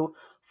stew,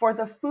 for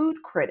the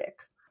food critic.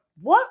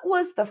 What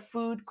was the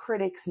food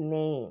critic's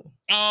name?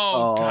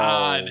 Oh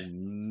God.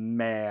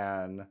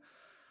 Man.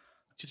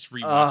 Just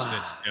rewatch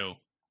this too.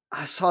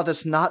 I saw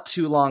this not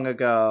too long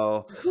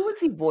ago. Who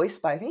was he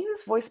voiced by? I think he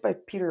was voiced by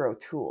Peter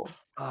O'Toole.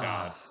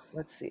 God.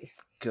 Let's see.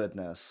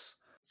 Goodness.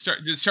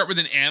 Did it start with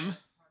an M?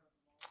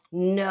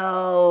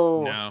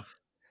 No.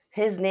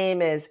 His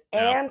name is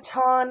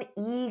Anton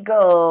Ego.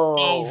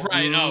 Oh,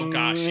 right. Oh,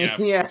 gosh. Yeah.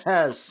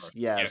 Yes.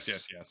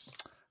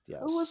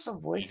 Who was the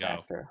voice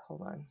actor?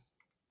 Hold on.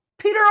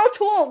 Peter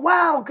O'Toole.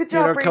 Wow. Good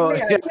job,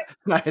 Brain.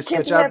 Nice.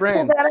 Good job,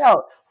 Brain. Pull that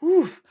out.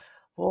 Oof.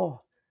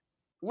 Oh.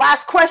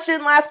 Last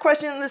question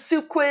in the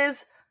soup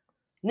quiz.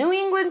 New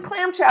England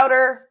clam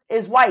chowder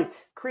is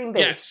white,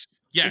 cream-based.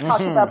 Yes. We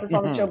talked about this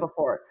on the show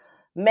before.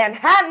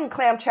 Manhattan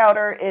clam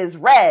chowder is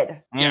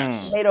red,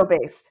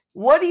 tomato-based.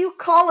 What do you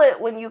call it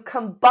when you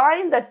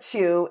combine the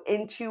two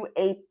into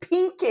a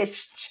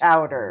pinkish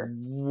chowder?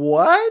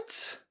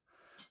 What?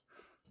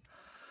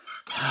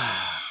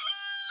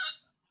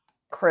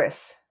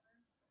 Chris.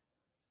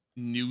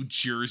 New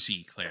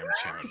Jersey clam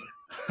chowder.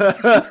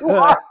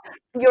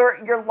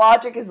 Your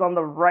logic is on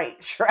the right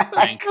track.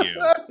 Thank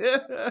you.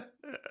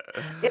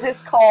 It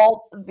is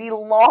called the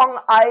Long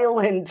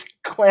Island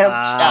clam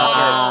chowder.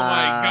 Oh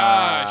my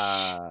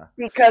gosh!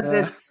 Because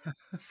it's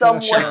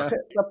somewhere,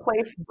 it's a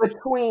place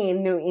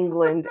between New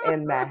England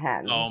and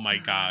Manhattan. Oh my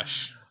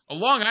gosh! A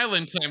Long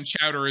Island clam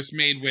chowder is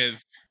made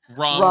with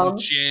rum.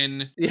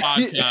 Gin,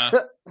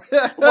 vodka,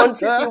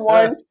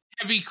 151.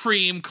 Heavy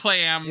cream,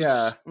 clams,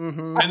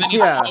 Mm-hmm. and then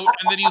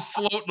you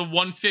float the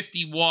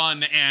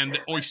 151 and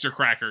oyster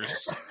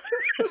crackers.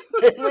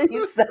 And then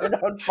you set it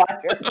on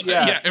fire.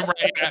 Yeah,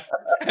 right. Yeah.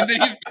 And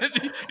then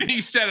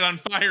you set it on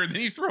fire, and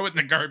then you throw it in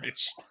the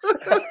garbage.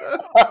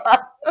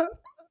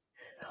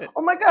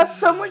 Oh my God!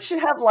 Someone should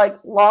have like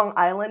Long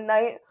Island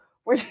night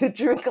where you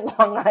drink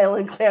Long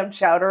Island clam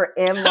chowder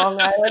and Long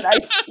Island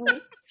iced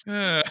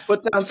tea.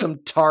 Put down some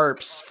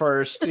tarps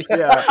first.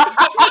 Yeah.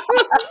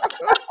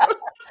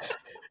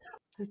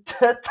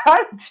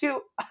 Time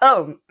to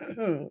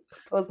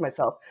compose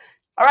myself.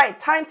 All right,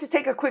 time to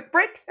take a quick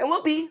break, and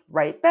we'll be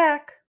right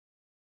back.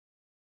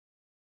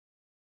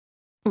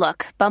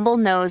 Look, Bumble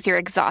knows you're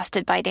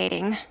exhausted by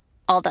dating.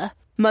 All the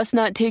must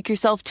not take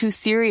yourself too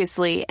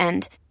seriously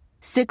and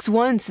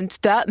 6'1" since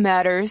that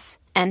matters.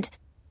 And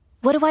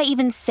what do I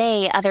even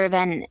say other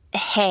than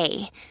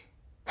hey?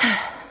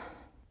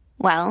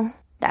 Well,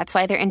 that's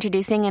why they're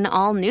introducing an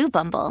all-new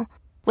Bumble.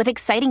 With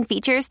exciting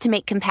features to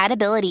make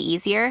compatibility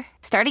easier,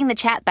 starting the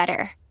chat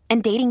better,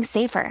 and dating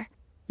safer.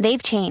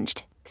 They've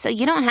changed, so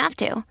you don't have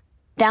to.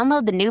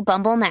 Download the new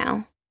Bumble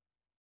now.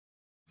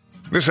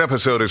 This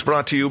episode is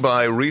brought to you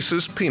by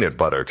Reese's Peanut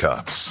Butter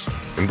Cups.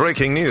 In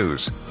breaking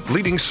news,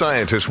 leading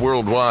scientists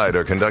worldwide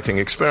are conducting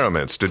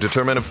experiments to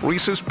determine if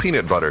Reese's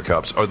Peanut Butter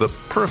Cups are the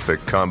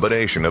perfect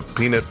combination of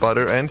peanut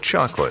butter and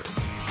chocolate.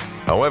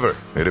 However,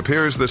 it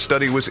appears the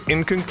study was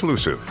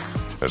inconclusive,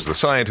 as the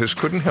scientists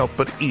couldn't help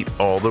but eat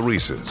all the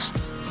Reese's.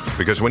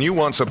 Because when you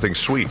want something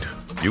sweet,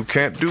 you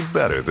can't do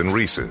better than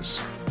Reese's.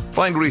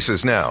 Find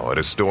Reese's now at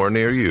a store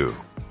near you.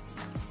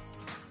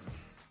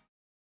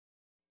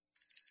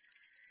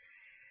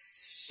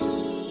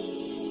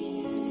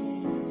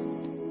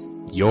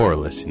 You're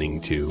listening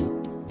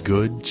to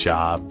Good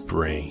Job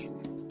Brain.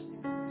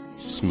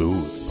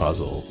 Smooth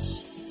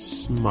puzzles,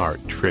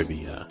 smart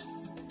trivia.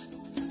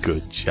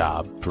 Good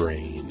Job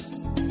Brain.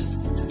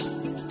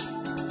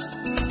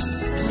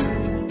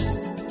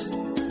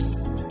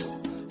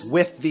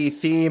 With the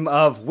theme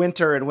of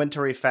winter and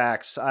wintry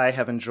facts, I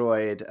have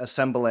enjoyed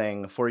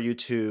assembling for you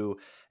two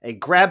a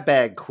grab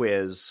bag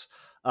quiz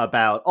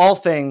about all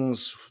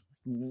things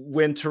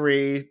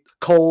wintry,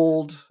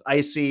 cold,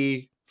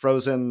 icy,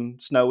 frozen,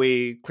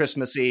 snowy,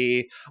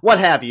 Christmassy, what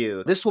have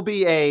you. This will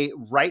be a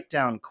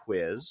write-down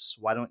quiz.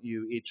 Why don't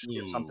you each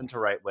get something to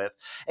write with?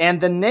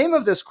 And the name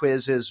of this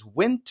quiz is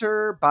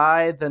Winter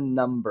by the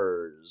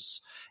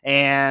Numbers.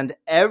 And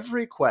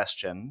every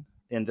question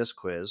in this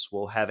quiz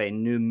will have a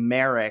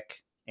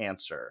numeric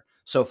answer.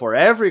 So for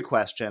every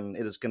question,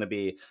 it is going to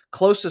be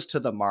closest to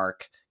the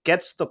mark,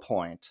 gets the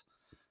point.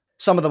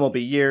 Some of them will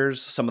be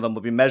years, some of them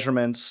will be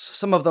measurements,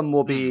 some of them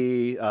will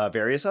be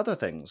various other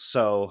things.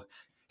 So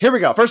here we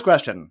go. First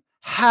question.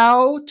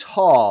 How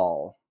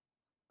tall,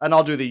 and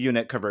I'll do the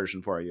unit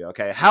conversion for you,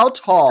 okay? How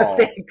tall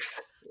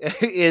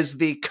is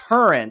the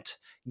current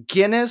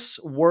Guinness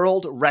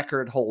World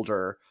Record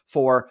holder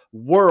for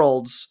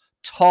world's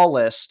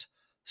tallest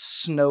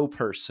snow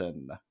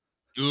person?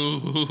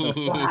 Ooh.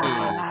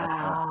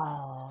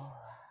 Wow.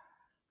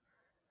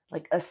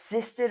 Like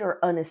assisted or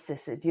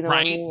unassisted? You know what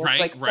I mean?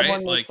 Right.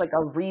 Someone with like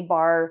a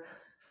rebar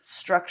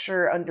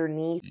structure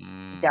underneath,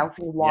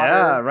 dousing water.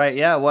 Yeah, right.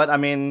 Yeah. What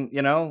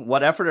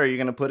effort are you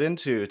going to put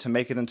into to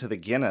make it into the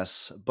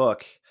Guinness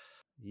book?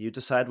 You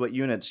decide what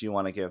units you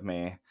want to give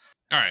me.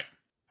 All right.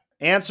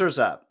 Answers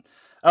up.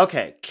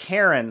 Okay.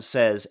 Karen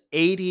says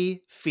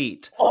 80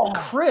 feet. Oh.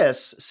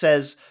 Chris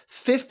says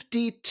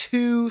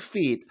 52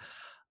 feet.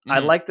 I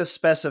like the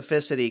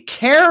specificity.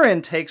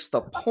 Karen takes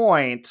the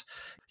point.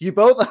 You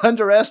both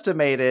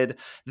underestimated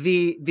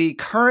the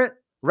current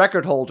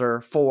record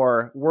holder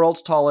for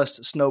world's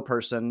tallest snow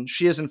person.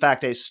 She is, in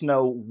fact, a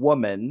snow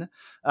woman.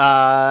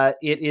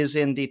 It is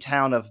in the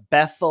town of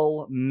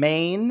Bethel,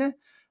 Maine.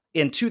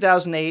 In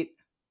 2008,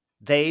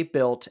 they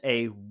built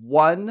a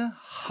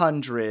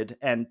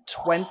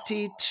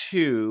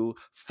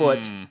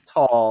 122-foot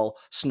tall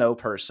snow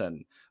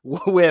person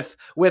with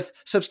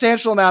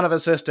substantial amount of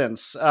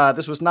assistance.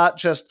 This was not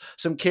just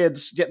some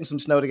kids getting some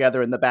snow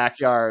together in the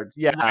backyard.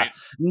 Yeah, Right.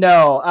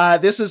 no,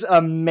 this is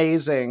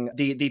amazing.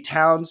 The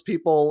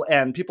townspeople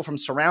and people from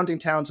surrounding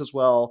towns as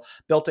well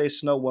built a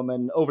snow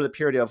woman over the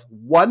period of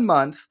 1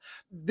 month.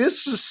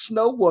 This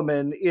snow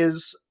woman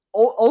is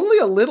only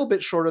a little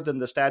bit shorter than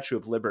the Statue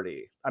of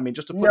Liberty. I mean,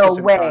 just to put No this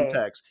in way.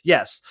 context.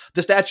 Yes,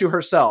 the statue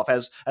herself,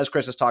 as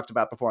Chris has talked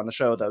about before on the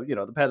show, though,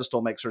 the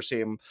pedestal makes her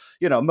seem,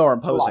 more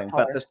imposing.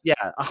 But taller.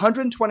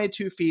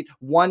 122 feet,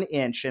 1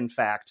 inch, in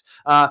fact.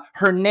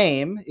 Her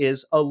name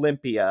is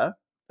Olympia,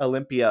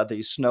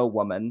 the snow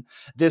woman.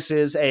 This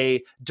is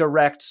a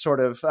direct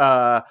sort of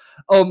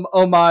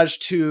homage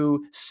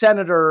to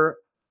Senator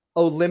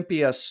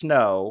Olympia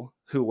Snow,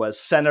 who was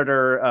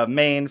senator of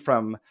Maine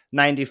from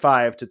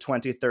 95 to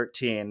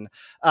 2013.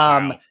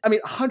 Wow. I mean,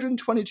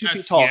 122 feet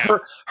That's- tall. yeah.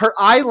 Her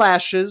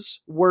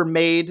eyelashes were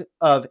made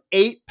of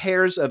 8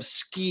 pairs of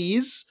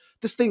skis.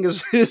 This thing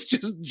is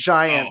just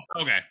giant.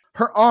 Oh, okay.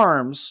 Her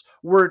arms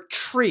were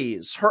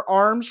trees. Her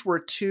arms were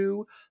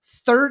 2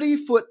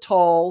 30-foot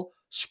tall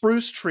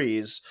spruce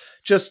trees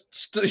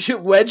just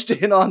wedged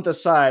in on the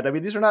side. I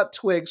mean, these are not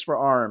twigs for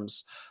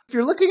arms. If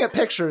you're looking at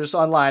pictures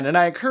online, and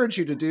I encourage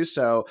you to do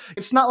so,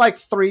 it's not like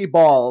 3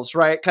 balls,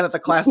 right? Kind of the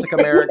classic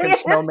American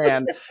Yes.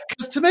 snowman.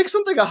 Because to make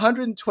something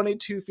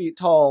 122 feet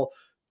tall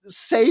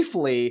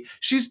safely,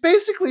 she's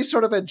basically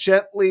sort of a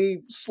gently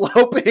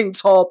sloping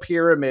tall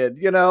pyramid,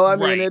 I mean,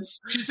 Right. it's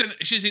She's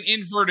an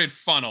inverted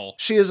funnel.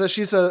 she's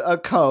a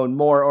cone,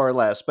 more or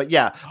less. But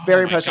yeah,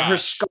 very Oh my impressive.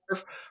 gosh.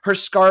 Her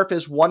scarf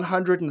is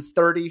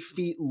 130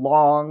 feet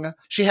long.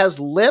 She has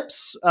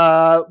lips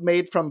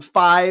made from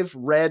 5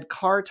 red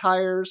car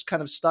tires,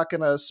 kind of stuck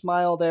in a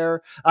smile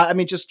there. I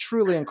mean, just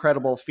truly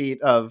incredible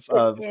feat of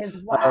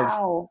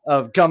Wow.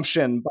 of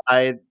gumption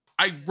by.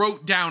 I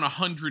wrote down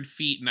 100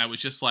 feet, and I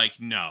was just like,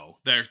 no,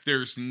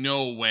 there's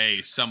no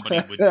way somebody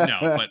would know.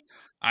 But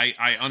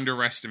I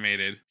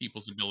underestimated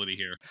people's ability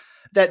here.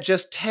 That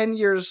just 10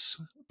 years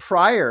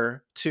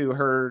prior to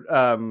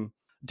her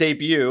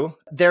debut,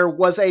 there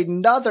was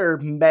another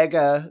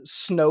mega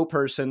snow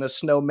person, a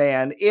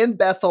snowman in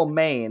Bethel,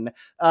 Maine.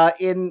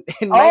 In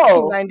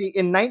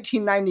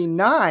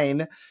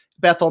 1999,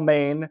 Bethel,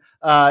 Maine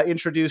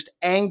introduced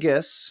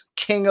Angus,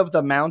 King of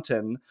the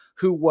Mountain,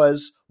 who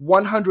was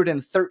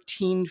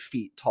 113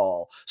 feet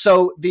tall.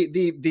 So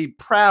the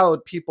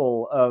proud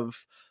people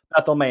of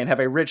Bethel, Maine have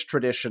a rich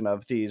tradition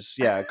of these,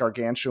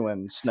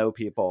 gargantuan snow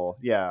people.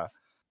 Yeah.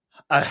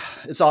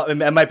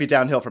 It might be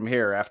downhill from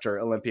here after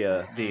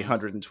Olympia, the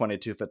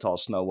 122 foot tall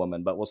snow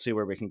woman, but we'll see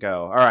where we can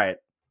go. All right,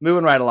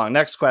 moving right along.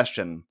 Next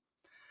question.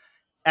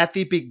 At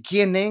the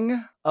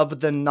beginning of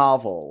the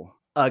novel,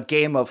 A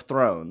Game of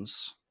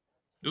Thrones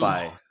Ooh.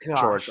 by Gosh.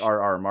 George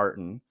R.R.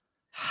 Martin,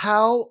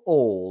 how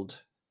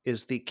old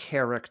is the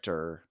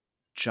character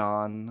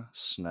Jon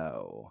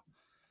Snow?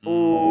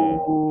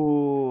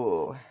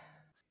 Ooh.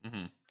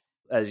 Mhm.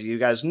 As you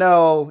guys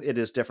know, it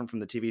is different from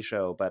the TV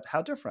show, but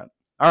how different?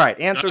 All right,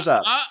 answers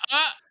up.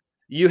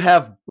 You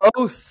have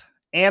both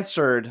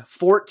answered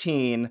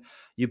 14.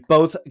 You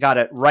both got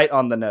it right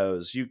on the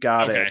nose. You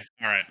got Okay. it.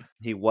 All right.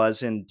 He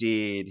was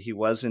indeed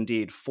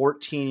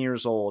 14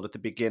 years old at the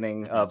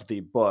beginning of the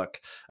book.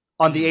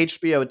 On the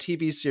HBO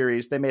TV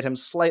series, they made him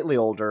slightly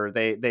older.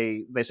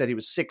 They said he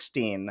was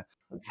 16.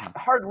 It's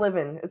hard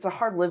living. It's a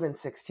hard living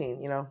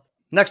 16,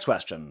 Next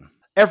question.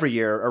 Every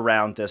year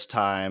around this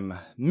time,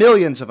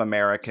 millions of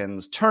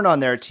Americans turn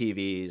on their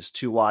TVs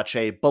to watch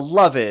a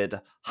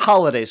beloved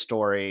holiday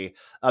story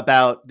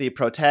about the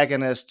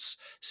protagonist's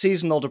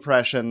seasonal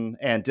depression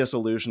and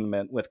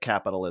disillusionment with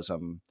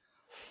capitalism.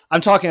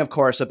 I'm talking, of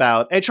course,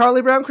 about A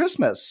Charlie Brown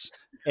Christmas,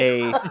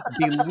 a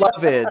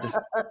beloved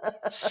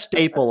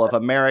staple of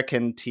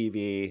American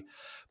TV.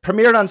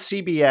 Premiered on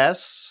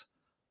CBS.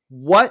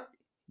 What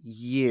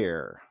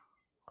year?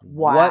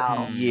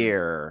 Wow. What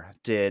year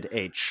did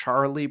A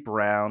Charlie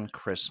Brown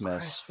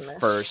Christmas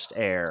first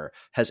air?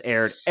 Has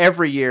aired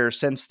every year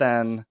since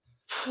then.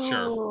 Sure.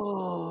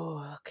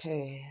 Oh,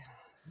 okay.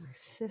 My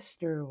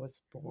sister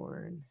was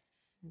born.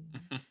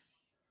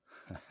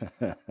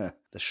 The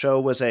show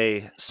was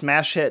a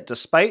smash hit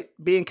despite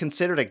being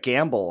considered a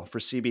gamble for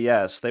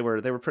CBS. They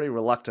were pretty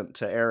reluctant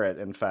to air it,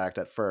 in fact,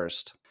 at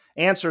first.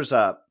 Answers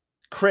up.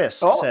 Chris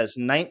says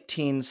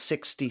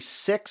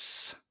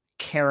 1966.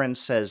 Karen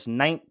says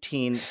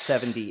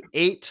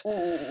 1978.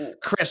 Ooh.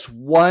 Chris,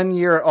 1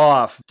 year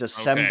off,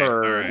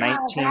 December all right.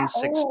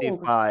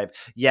 1965.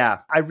 Yeah,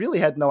 I really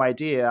had no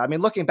idea. I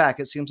mean, looking back,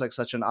 it seems like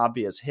such an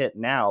obvious hit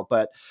now,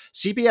 but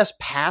CBS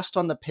passed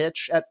on the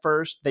pitch at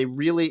first.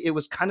 It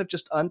was kind of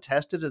just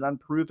untested and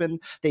unproven.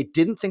 They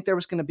didn't think there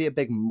was going to be a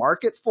big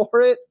market for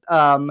it.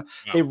 There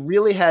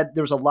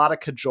was a lot of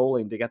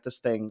cajoling to get this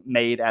thing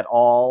made at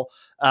all.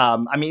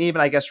 I mean, even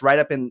I guess right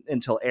up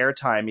until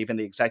airtime, even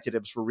the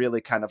executives were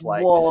really kind of like,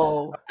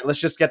 Whoa. let's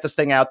just get this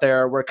thing out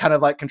there. We're kind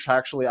of like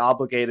contractually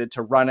obligated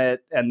to run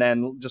it and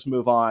then just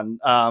move on.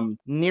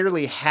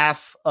 Nearly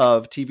half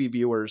of TV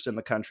viewers in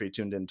the country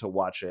tuned in to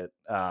watch it.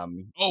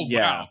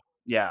 Wow.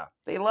 Yeah.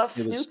 They love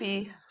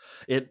Snoopy.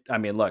 I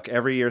mean, look,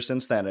 every year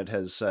since then, it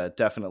has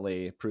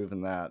definitely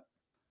proven that.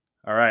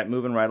 All right,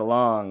 moving right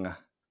along.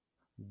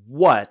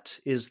 What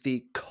is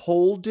the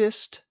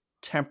coldest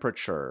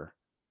temperature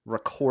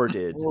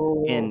recorded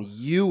in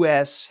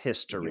U.S.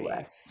 history?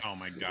 Oh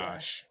my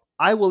gosh.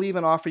 I will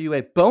even offer you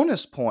a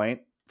bonus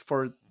point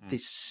for the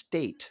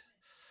state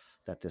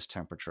that this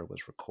temperature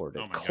was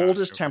recorded.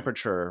 Coldest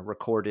temperature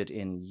recorded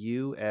in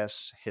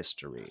U.S.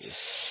 history.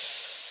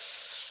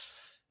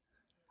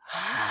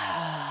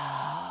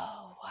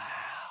 Oh, wow.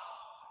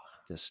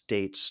 This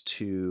dates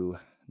to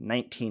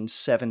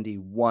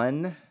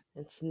 1971.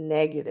 It's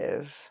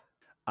negative.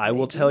 I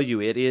will tell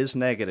you, it is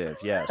negative.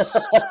 Yes,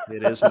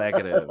 it is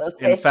negative.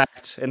 Okay.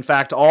 In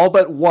fact, all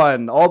but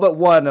one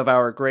of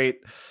our great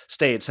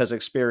states has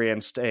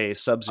experienced a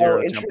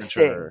sub-zero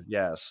temperature.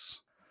 Yes.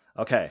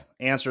 Okay.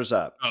 Answers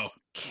up. Oh.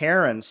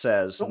 Karen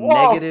says Whoa.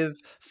 negative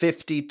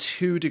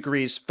 52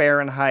 degrees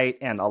Fahrenheit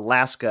and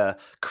Alaska.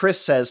 Chris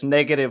says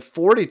negative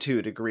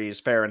 42 degrees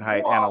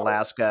Fahrenheit and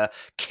Alaska.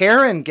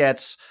 Karen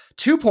gets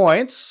 2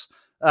 points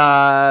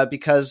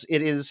because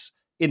it is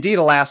indeed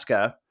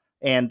Alaska.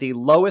 And the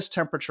lowest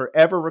temperature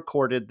ever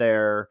recorded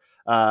there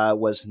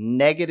was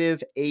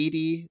negative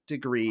 80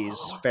 degrees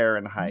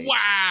Fahrenheit.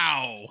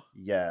 Wow.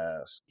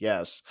 Yes.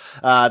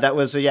 That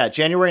was,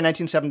 January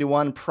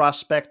 1971,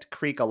 Prospect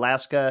Creek,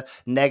 Alaska,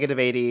 negative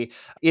 80.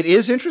 It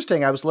is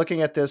interesting. I was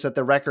looking at this at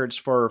the records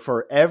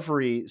for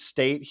every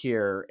state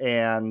here.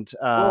 And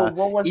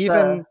what was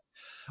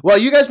well,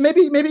 you guys,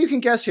 maybe you can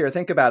guess here.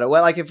 Think about it.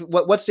 Well, like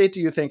what state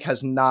do you think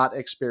has not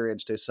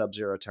experienced a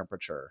sub-zero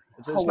temperature?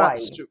 It's Hawaii.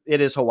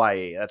 It is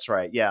Hawaii. That's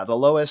right. Yeah, the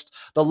lowest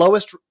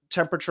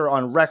temperature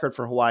on record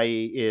for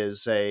Hawaii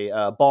is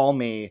a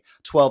balmy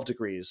 12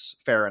 degrees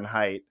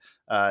Fahrenheit,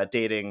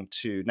 dating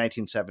to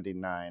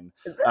 1979.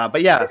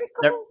 But yeah.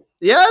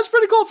 Yeah, it's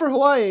pretty cold for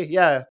Hawaii.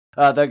 Yeah.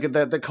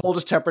 The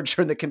coldest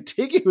temperature in the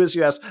contiguous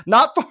U.S.,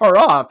 not far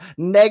off,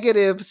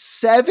 negative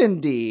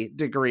 70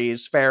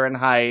 degrees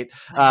Fahrenheit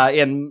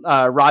in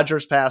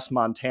Rogers Pass,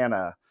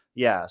 Montana.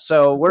 Yeah,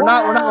 so we're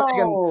not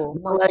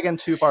lagging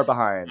too far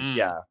behind.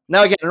 Yeah.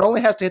 Now again, it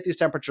only has to hit these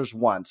temperatures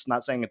once.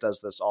 Not saying it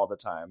does this all the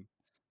time.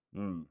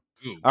 All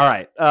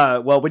right.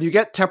 Well, when you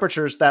get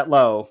temperatures that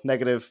low,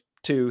 negative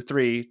 2,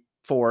 3,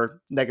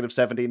 4, negative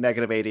 70,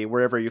 negative 80,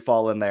 wherever you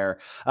fall in there.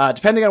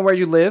 Depending on where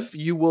you live,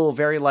 you will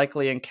very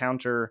likely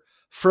encounter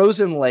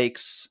frozen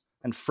lakes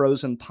and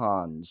frozen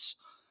ponds.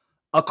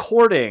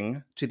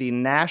 According to the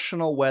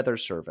National Weather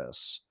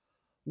Service,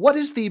 what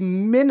is the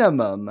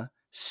minimum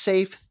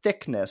safe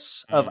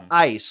thickness of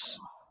ice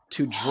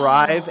to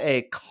drive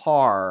a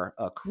car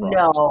across?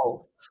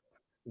 No.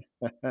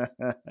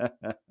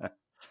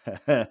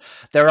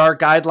 There are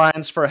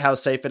guidelines for how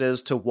safe it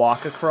is to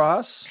walk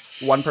across.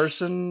 One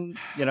person,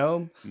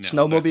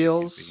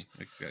 snowmobiles.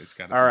 It's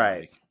gotta all be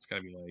right. It's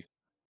gotta be like.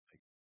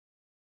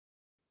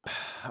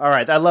 All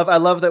right. I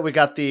love that we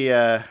got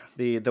the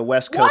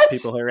West Coast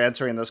people who are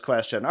answering this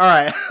question. All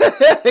right.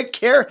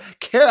 Karen,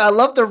 I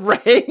love the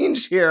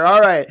range here. All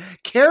right.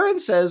 Karen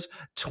says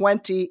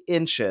 20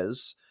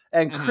 inches.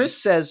 And Chris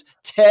says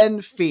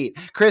 10 feet.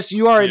 Chris,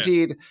 you are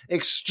indeed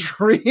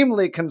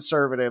extremely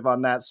conservative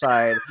on that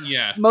side.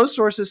 Yeah. Most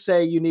sources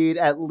say you need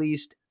at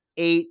least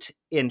 8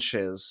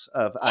 inches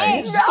of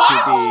ice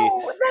to be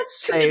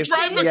safe.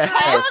 Drive a car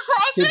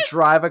across to it?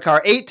 drive a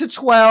car. 8 to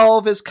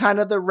 12 is kind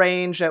of the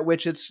range at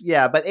which it's,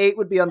 but 8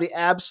 would be on the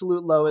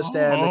absolute lowest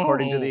end,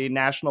 according to the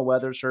National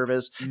Weather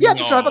Service. Yeah,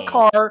 to drive a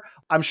car.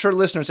 I'm sure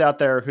listeners out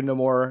there who know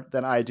more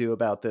than I do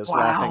about this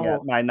laughing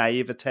at my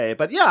naivete.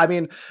 But yeah, I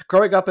mean,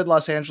 growing up in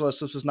Los Angeles,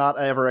 this was not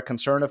ever a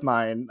concern of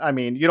mine. I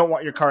mean, you don't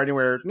want your car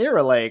anywhere near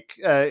a lake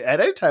at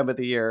any time of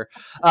the year.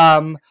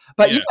 But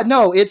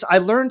I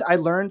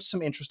learned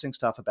some interesting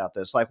stuff about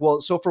this. Like,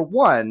 well, so for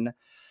one,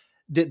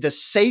 the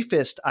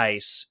safest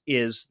ice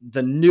is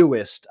the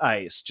newest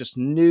ice, just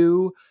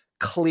new,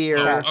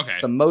 clear,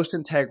 the most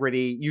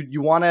integrity.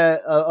 You want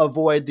to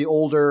avoid the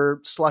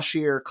older,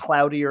 slushier,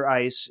 cloudier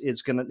ice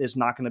is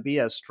not going to be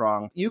as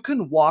strong. You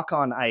can walk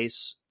on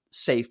ice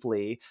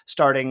safely,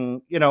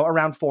 starting,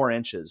 around 4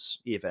 inches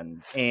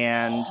even.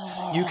 And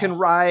you can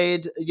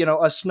ride,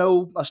 a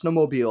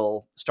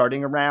snowmobile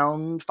starting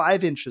around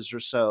 5 inches or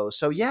so.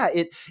 So yeah,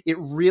 it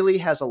really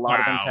has a lot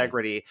of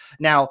integrity.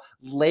 Now,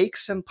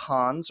 lakes and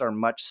ponds are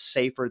much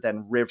safer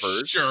than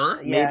rivers.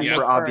 Sure. Maybe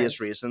for obvious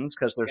reasons,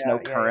 because there's no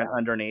current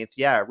underneath.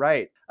 Yeah,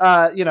 right.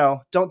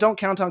 Don't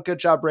count on Good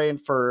Job Brain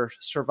for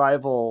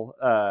survival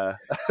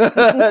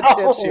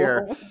tips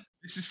here.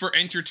 This is for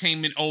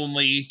entertainment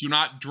only. Do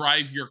not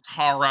drive your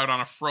car out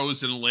on a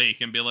frozen lake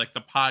and be like,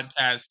 the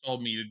podcast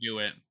told me to do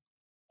it.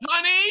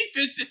 Honey,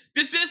 does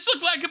this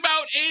look like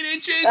about 8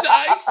 inches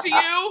ice to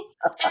you?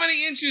 How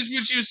many inches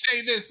would you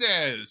say this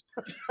is?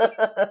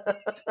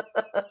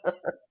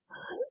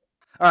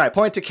 All right,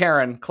 point to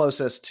Karen,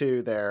 closest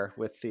to there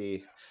with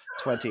the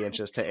 20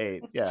 inches to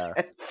 8. Yeah.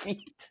 10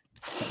 feet.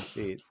 10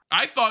 feet.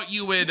 I thought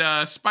you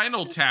had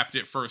spinal tapped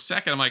it for a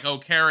second. I'm like, oh,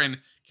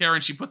 Karen,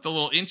 she put the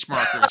little inch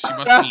markers. She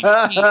must be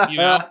feet,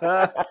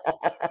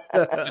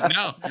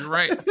 No, you're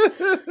right.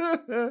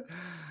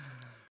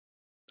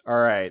 All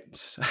right.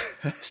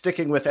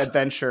 Sticking with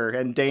adventure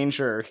and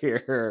danger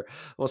here.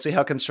 We'll see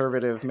how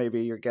conservative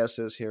maybe your guess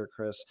is here,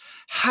 Chris.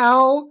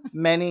 How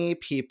many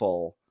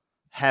people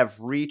have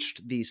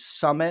reached the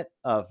summit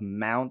of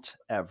Mount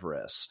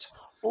Everest?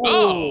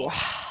 Oh.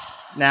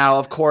 Now,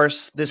 of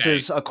course, this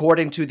is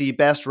according to the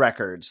best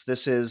records.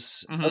 This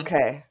is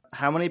okay.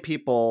 How many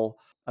people,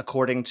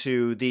 according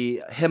to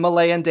the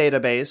Himalayan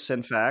database,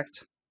 in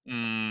fact.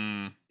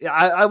 Yeah,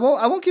 I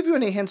won't give you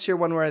any hints here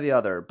one way or the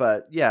other,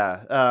 but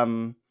yeah,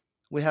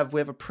 we have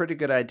a pretty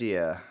good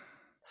idea.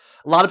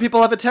 A lot of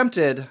people have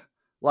attempted. A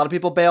lot of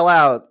people bail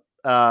out.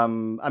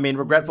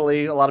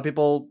 Regretfully, a lot of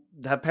people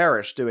have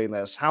perished doing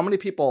this. How many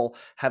people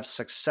have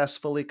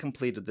successfully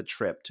completed the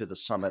trip to the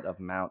summit of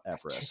Mount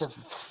Everest?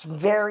 To the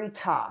very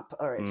top.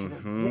 All right, to the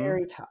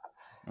very top.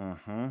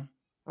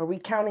 Are we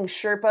counting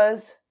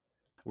Sherpas?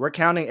 We're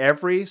counting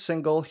every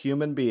single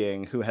human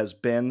being who has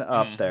been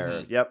up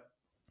there. Yep.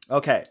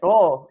 Okay.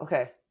 Oh,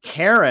 okay.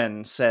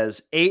 Karen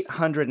says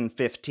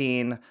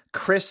 815.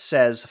 Chris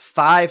says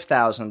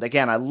 5,000.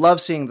 Again, I love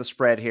seeing the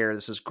spread here.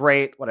 This is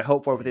great. What I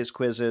hope for with these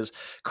quizzes.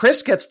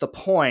 Chris gets the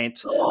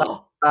point.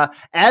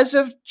 As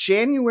of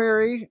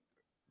January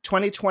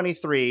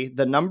 2023,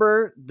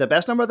 the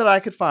best number that I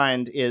could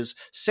find is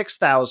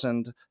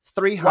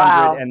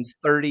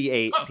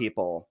 6,338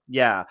 people.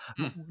 Yeah,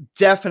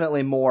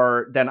 definitely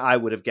more than I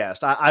would have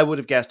guessed. I would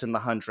have guessed in the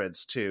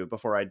hundreds too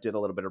before I did a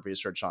little bit of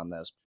research on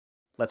this.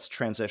 Let's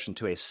transition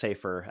to a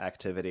safer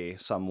activity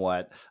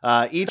somewhat.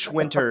 Each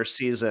winter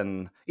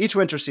season,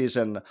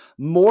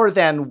 more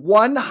than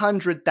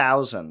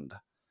 100,000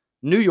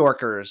 New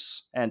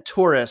Yorkers and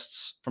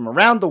tourists from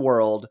around the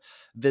world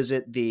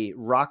visit the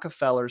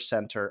Rockefeller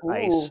Center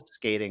ice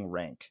skating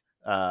rink.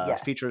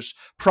 Features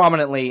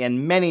prominently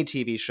in many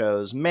TV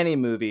shows, many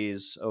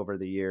movies over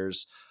the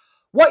years.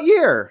 What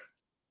year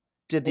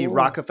did the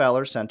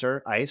Rockefeller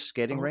Center ice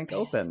skating rink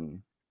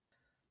open?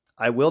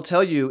 I will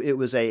tell you, it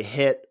was a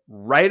hit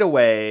right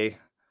away.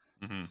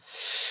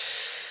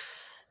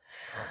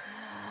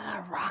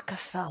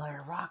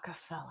 Rockefeller.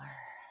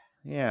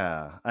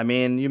 Yeah. I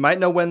mean, you might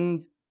know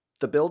when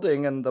the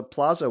building and the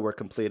plaza were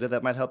completed.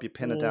 That might help you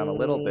pin it down a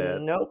little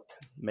bit. Nope.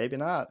 Maybe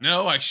not.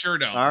 No, I sure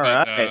don't. All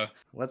right.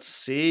 Let's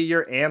see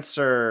your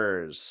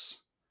answers.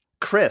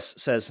 Chris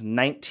says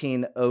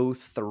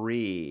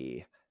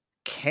 1903.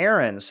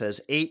 Karen says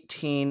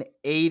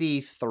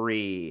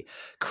 1883.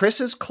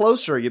 Chris is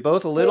closer. You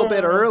both a little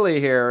bit early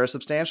here,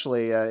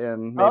 substantially.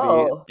 And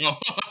maybe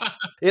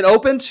it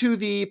opened to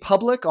the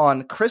public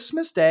on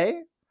Christmas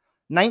Day,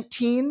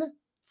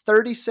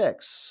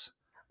 1936.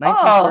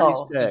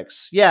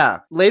 1936.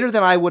 Yeah, later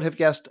than I would have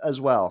guessed as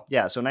well.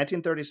 Yeah, so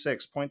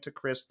 1936. Point to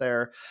Chris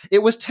there.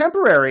 It was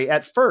temporary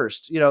at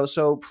first,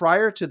 so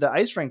prior to the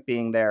ice rink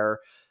being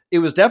there, it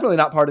was definitely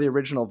not part of the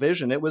original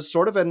vision. It was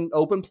sort of an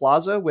open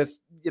plaza with,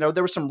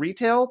 there was some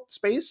retail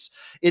space.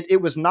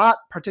 It was not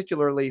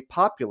particularly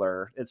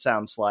popular, it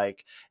sounds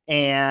like.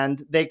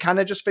 And they kind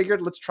of just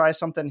figured, let's try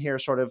something here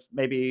sort of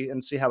maybe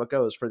and see how it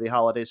goes for the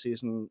holiday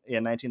season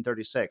in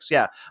 1936.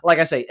 Yeah, like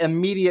I say,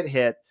 immediate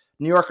hit.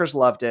 New Yorkers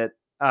loved it.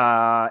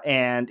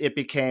 And it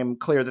became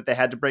clear that they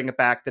had to bring it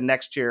back the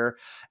next year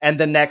and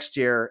the next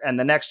year and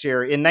the next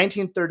year. In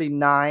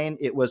 1939,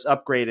 it was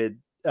upgraded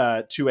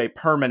to a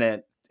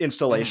permanent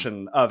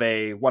installation of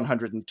a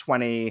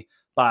 120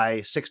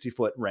 by 60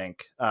 foot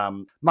rink.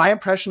 My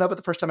impression of it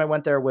the first time I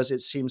went there was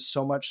it seems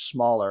so much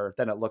smaller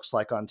than it looks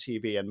like on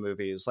TV and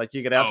movies. Like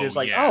you get out there, it's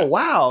like, oh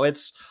wow,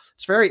 it's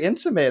very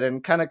intimate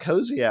and kind of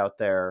cozy out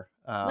there.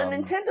 The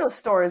Nintendo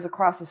store is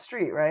across the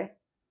street, right?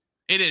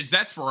 It is.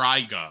 That's where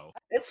I go.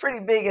 It's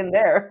pretty big in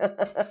there.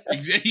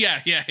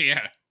 Yeah.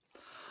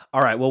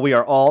 All right. Well, we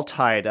are all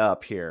tied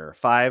up here.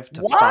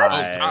 5-5. Oh,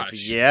 gosh.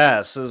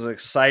 Yes, this is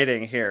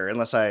exciting here.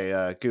 Unless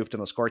I goofed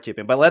in the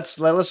scorekeeping, but let's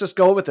just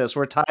go with this.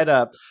 We're tied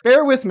up.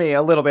 Bear with me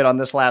a little bit on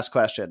this last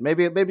question.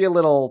 Maybe a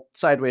little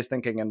sideways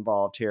thinking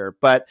involved here,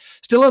 but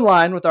still in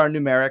line with our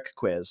numeric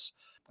quiz.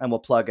 And we'll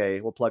plug a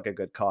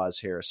good cause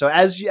here. So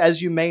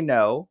as you may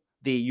know,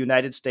 the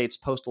United States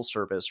Postal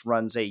Service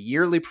runs a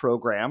yearly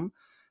program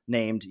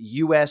named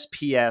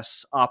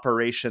USPS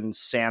Operation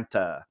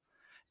Santa.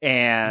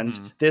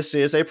 And this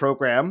is a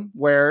program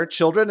where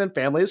children and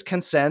families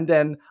can send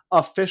an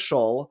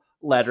official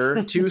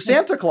letter to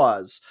Santa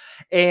Claus.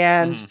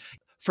 And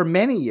for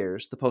many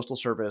years, the Postal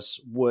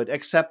Service would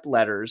accept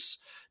letters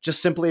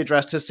just simply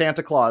addressed to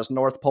Santa Claus,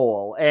 North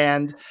Pole.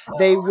 And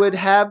they would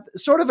have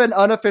sort of an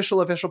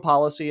unofficial official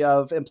policy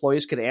of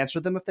employees could answer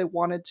them if they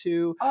wanted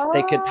to.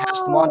 They could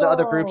pass them on to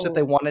other groups if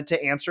they wanted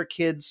to answer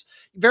kids'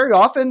 very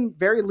often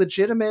very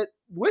legitimate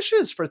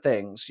wishes for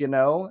things, you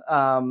know?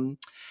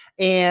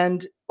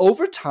 And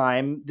over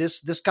time,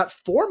 this got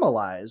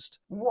formalized.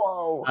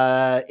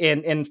 Whoa.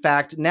 In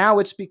fact, now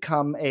it's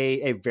become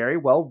a very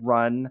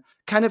well-run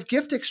kind of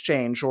gift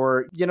exchange,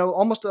 or, you know,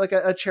 almost like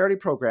a charity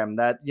program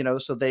that, you know,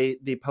 so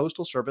the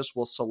Postal Service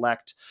will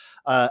select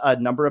a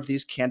number of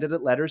these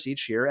candidate letters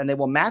each year, and they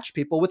will match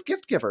people with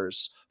gift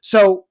givers.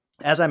 So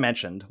as I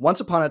mentioned, once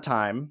upon a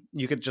time,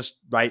 you could just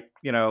write,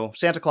 you know,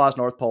 Santa Claus,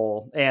 North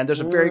Pole, and there's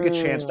a very good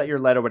chance that your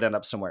letter would end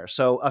up somewhere.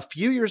 So a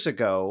few years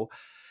ago,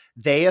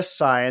 they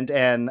assigned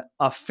an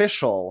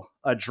official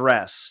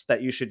address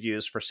that you should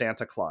use for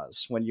Santa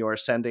Claus when you are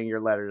sending your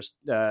letters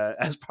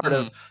as part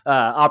of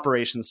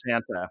Operation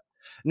Santa.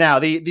 Now,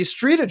 the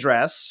street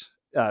address,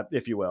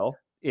 if you will,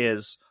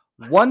 is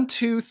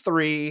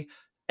 123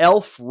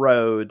 Elf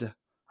Road,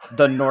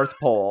 the North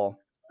Pole.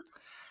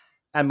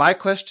 And my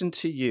question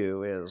to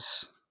you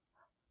is,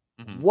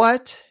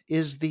 what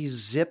is the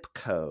zip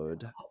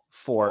code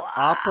for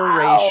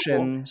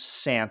Operation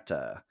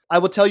Santa? I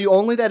will tell you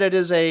only that it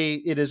is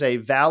a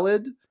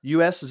valid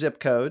U.S. zip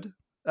code,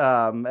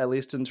 at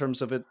least in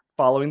terms of it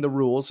following the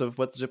rules of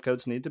what zip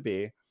codes need to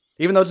be.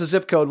 Even though it's a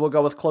zip code, we'll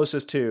go with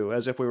closest to,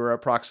 as if we were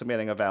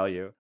approximating a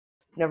value.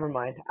 Never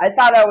mind. I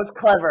thought I was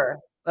clever.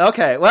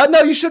 Okay. Well,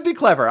 no, you should be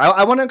clever.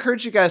 I want to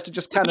encourage you guys to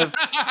just kind of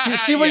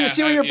see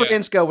where your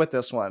brains go with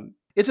this one.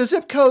 It's a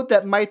zip code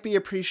that might be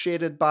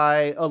appreciated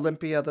by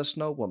Olympia the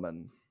Snow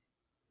Woman.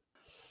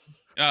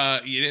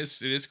 It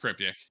is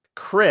cryptic.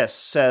 Chris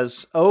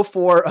says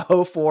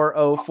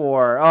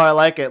 040404. Oh, I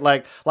like it.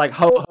 Like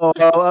ho ho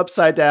ho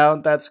upside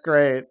down. That's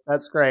great.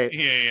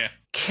 Yeah.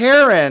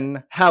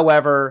 Karen,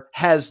 however,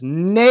 has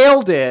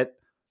nailed it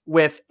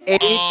with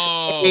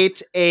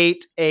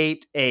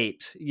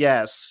 8888.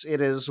 Yes, it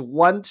is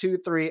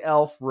 123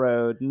 Elf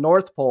Road,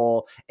 North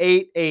Pole,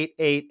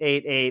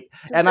 88888.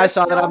 And I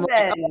saw that. I'm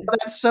like, oh,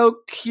 that's so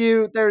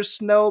cute. There's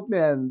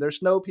snowmen. There's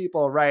snow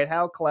people, right?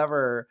 How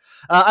clever.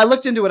 I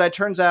looked into it. It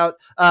turns out,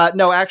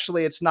 no,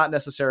 actually, it's not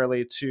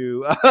necessarily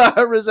to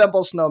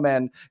resemble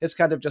snowmen. It's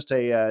kind of just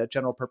a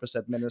general purpose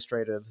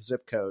administrative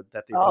zip code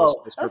that the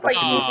Postal Service that's like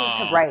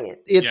easy to write.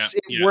 It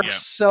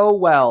works so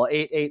well.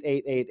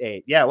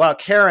 88888. Yeah. Well,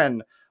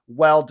 Karen,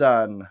 well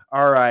done.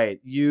 All right.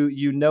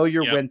 You know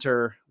your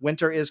winter.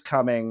 Winter is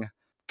coming.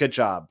 Good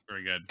job.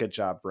 Very good. Good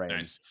job, Brain.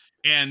 Nice.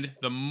 And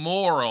the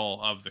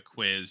moral of the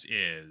quiz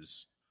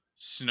is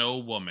Snow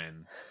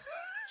Woman,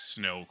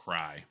 Snow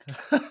Cry.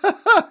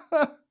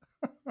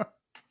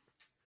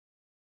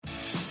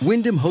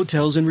 Wyndham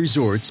Hotels and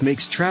Resorts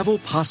makes travel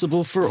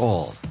possible for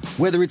all.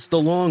 Whether it's the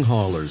long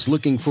haulers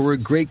looking for a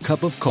great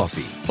cup of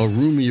coffee, a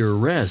roomier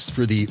rest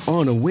for the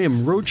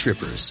on-a-whim road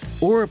trippers,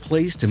 or a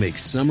place to make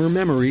summer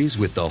memories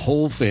with the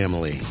whole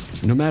family.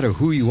 No matter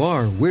who you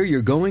are, where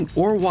you're going,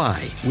 or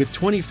why, with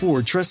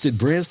 24 trusted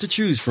brands to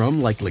choose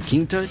from like La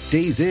Quinta,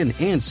 Days Inn,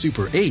 and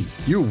Super 8,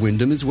 your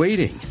Wyndham is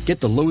waiting.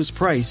 Get the lowest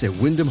price at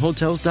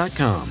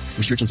WyndhamHotels.com.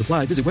 Restrictions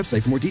apply. Visit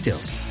website for more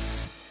details.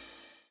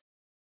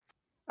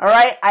 All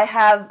right, I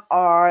have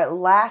our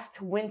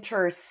last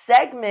winter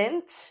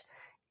segment,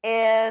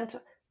 and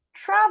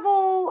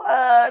travel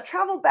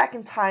back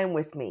in time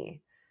with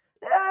me.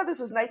 This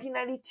was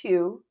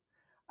 1992.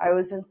 I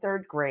was in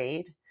 3rd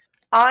grade.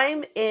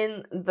 I'm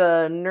in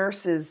the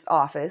nurse's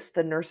office,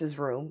 the nurse's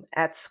room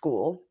at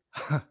school,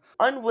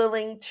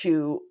 unwilling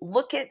to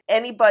look at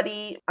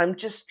anybody. I'm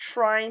just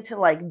trying to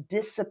like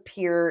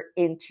disappear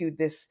into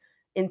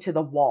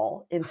the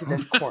wall, into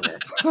this corner,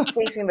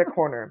 facing the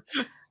corner.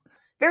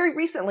 Very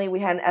recently, we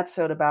had an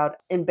episode about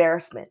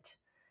embarrassment,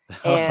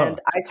 and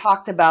I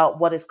talked about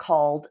what is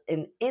called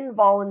an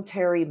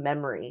involuntary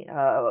memory,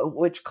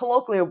 which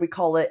colloquially we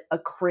call it a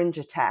cringe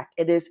attack.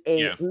 It is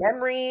a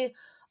memory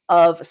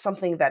of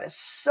something that is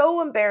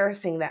so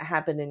embarrassing that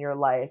happened in your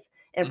life,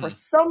 and for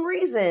some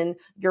reason,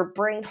 your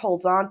brain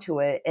holds on to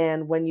it,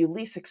 and when you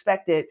least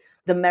expect it,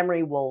 the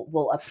memory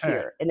will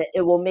appear, and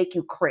it will make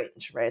you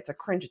cringe, right? It's a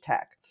cringe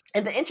attack.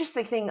 And the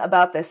interesting thing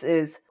about this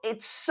is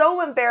it's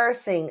so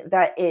embarrassing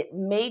that it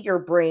made your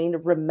brain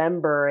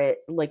remember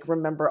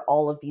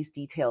all of these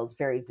details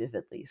very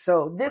vividly.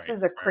 So this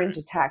is a cringe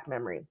attack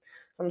memory.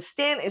 So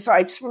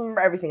I just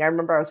remember everything. I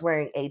remember I was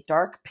wearing a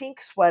dark pink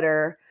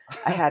sweater.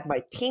 I had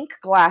my pink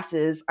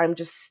glasses. I'm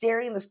just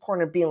staring in this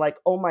corner being like,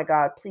 oh my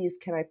God, please,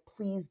 can I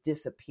please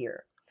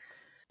disappear?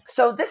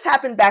 So this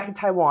happened back in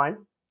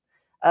Taiwan.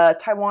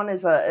 Taiwan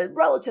is a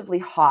relatively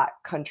hot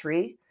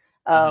country.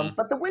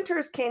 But the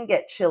winters can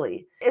get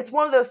chilly. It's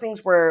one of those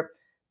things where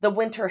the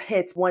winter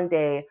hits one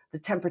day, the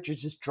temperature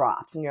just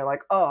drops and you're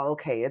like, oh,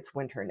 okay, it's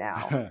winter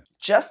now.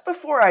 Just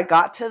before I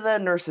got to the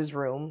nurse's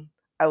room,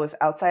 I was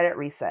outside at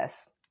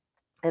recess.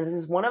 And this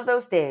is one of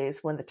those days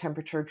when the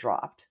temperature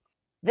dropped.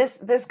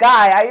 This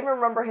guy, I even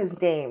remember his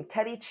name,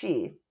 Teddy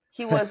Chi.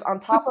 He was on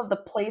top of the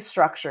play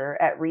structure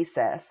at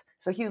recess.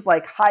 So he was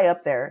like high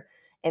up there.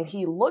 And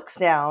he looks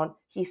down,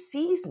 he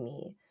sees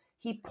me,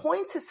 he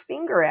points his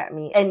finger at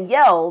me and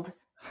yelled,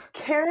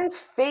 Karen's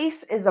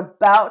face is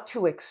about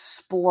to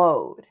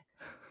explode.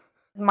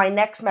 My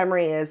next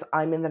memory is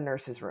I'm in the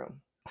nurse's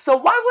room. So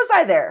why was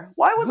I there?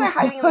 Why was I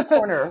hiding in the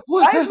corner?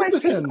 Why is my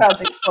face about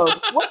to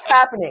explode? What's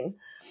happening?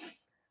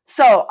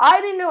 So I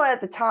didn't know it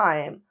at the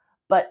time,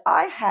 but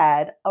I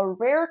had a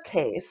rare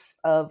case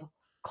of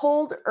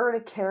cold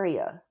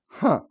urticaria.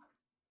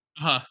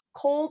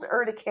 Cold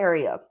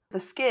urticaria. The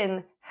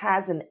skin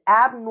has an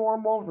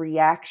abnormal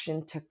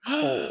reaction to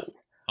cold.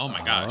 Oh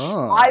my gosh.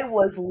 I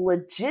was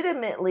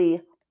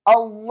legitimately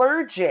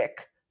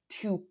allergic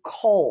to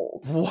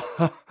cold.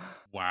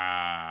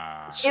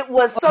 Wow. It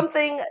was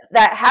something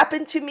that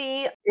happened to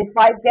me. If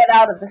I get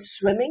out of the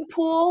swimming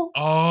pool,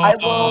 I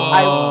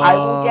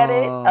will get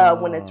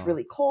it. When it's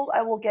really cold,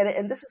 I will get it.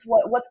 And this is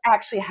what's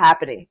actually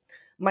happening.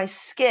 My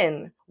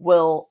skin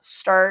will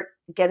start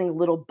getting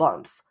little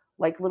bumps,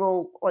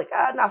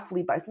 not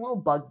flea bites, little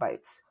bug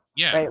bites.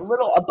 Yeah. Right.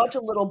 A bunch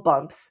of little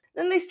bumps.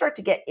 Then they start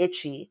to get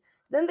itchy.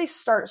 Then they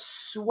start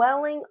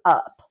swelling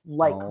up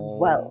like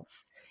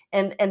welts.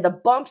 And the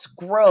bumps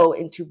grow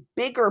into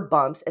bigger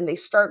bumps and they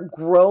start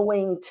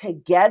growing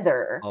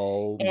together.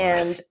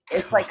 And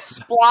it's like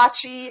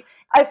splotchy.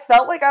 I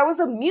felt like I was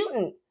a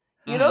mutant.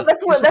 You know,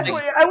 that's what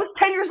I was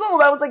 10 years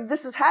old. I was like,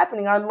 this is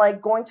happening. I'm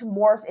like going to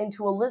morph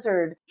into a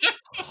lizard.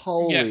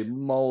 Holy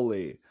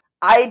moly.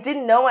 I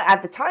didn't know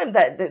at the time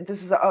that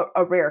this is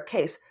a rare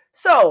case.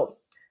 So,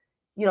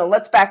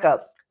 let's back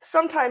up.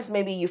 Sometimes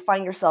maybe you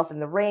find yourself in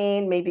the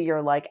rain. Maybe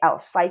you're like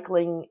out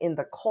cycling in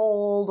the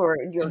cold or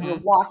you're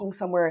walking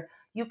somewhere.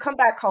 You come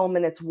back home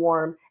and it's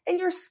warm and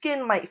your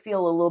skin might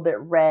feel a little bit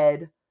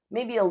red,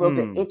 maybe a little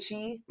bit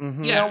itchy,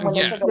 when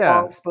it's like a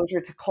long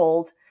exposure to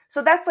cold.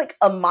 So that's like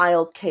a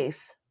mild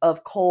case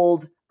of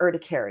cold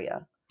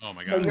urticaria. Oh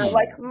my God. So you're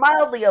like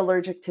mildly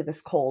allergic to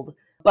this cold.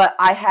 But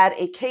I had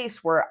a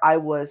case where I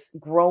was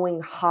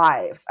growing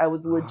hives. I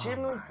was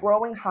legitimately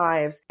growing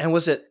hives. And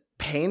was it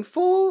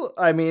painful?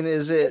 I mean,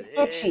 is it...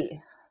 It's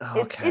itchy. Okay.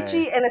 It's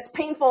itchy and it's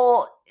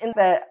painful in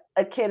that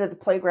a kid at the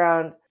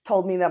playground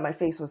told me that my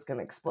face was going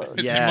to explode.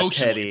 It's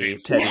emotionally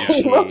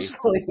Teddy.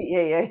 Emotionally,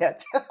 yeah.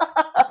 Oh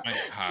my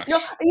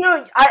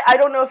gosh. I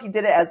don't know if he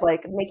did it as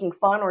like making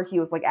fun or he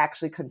was like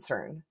actually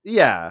concerned.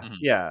 Yeah.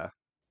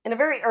 In a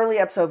very early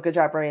episode of Good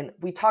Job Brain,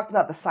 we talked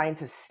about the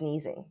science of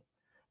sneezing,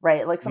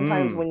 right? Like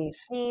sometimes when you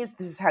sneeze,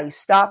 this is how you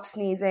stop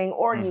sneezing,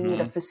 or you need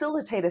to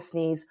facilitate a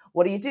sneeze.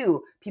 What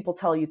do? People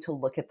tell you to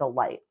look at the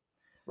light,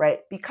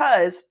 right?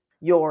 Because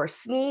your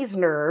sneeze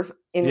nerve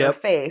in your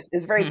face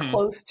is very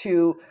close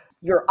to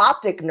your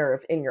optic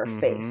nerve in your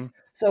face.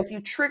 So if you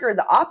trigger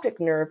the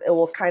optic nerve, it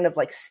will kind of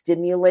like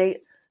stimulate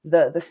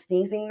the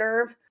sneezing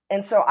nerve.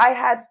 And so I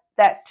had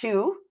that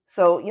too.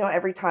 So,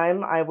 every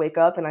time I wake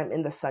up and I'm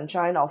in the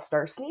sunshine, I'll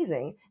start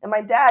sneezing. And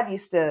my dad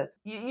used to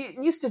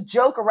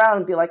joke around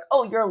and be like,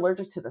 oh, you're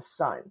allergic to the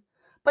sun.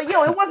 But,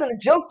 it wasn't a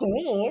joke to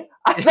me.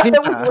 I thought I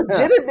was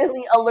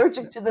legitimately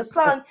allergic to the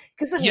sun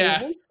because it made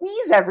me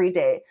sneeze every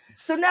day.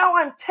 So now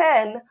I'm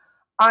 10.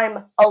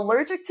 I'm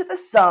allergic to the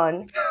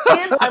sun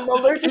and I'm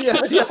allergic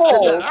to the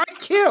cold. I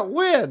can't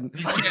win.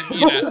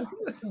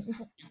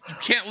 You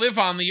can't live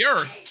on the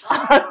earth.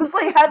 I was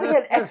like having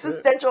an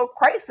existential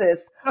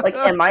crisis. Like,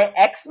 am I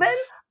X-Men?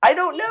 I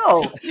don't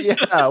know.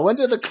 Yeah. When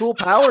do the cool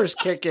powers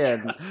kick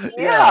in?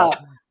 Yeah.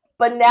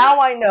 But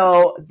now I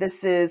know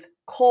this is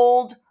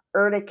cold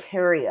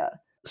urticaria.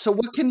 So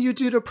what can you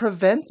do to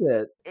prevent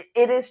it?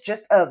 It is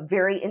just a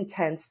very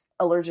intense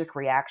allergic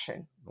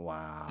reaction.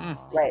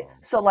 Wow. Right.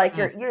 So like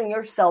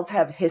your cells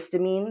have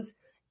histamines.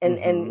 And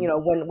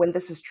when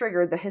this is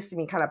triggered, the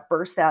histamine kind of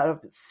bursts out of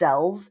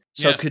cells.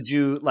 So could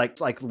you like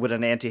would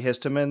an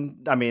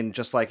antihistamine, I mean,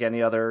 just like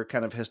any other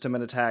kind of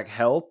histamine attack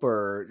help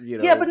or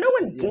Yeah, but no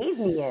one gave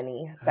me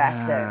any back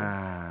then.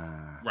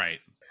 Right.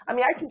 I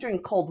mean, I can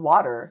drink cold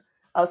water.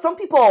 Some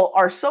people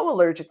are so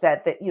allergic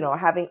that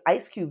having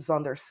ice cubes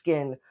on their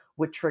skin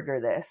would trigger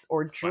this,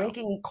 or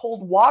drinking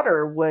cold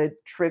water would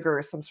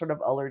trigger some sort of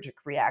allergic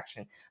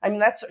reaction. I mean,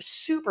 that's a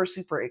super,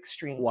 super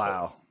extreme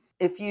case.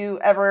 If you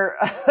ever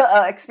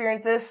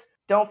experience this,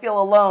 don't feel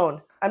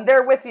alone. I'm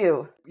there with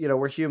you.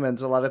 We're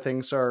humans. A lot of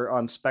things are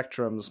on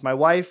spectrums. My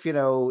wife,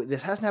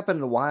 this hasn't happened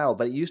in a while,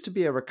 but it used to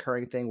be a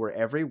recurring thing where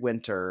every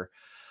winter,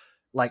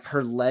 like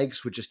her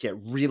legs would just get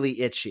really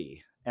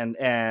itchy. And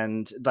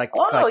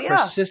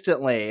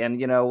persistently, and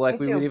we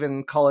would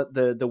even call it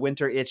the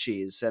winter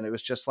itchies, and it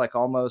was just like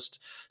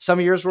almost some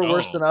years were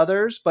worse than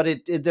others, but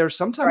there's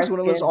sometimes when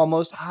it was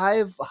almost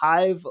hive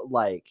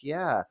like.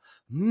 I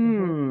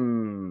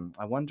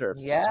wonder if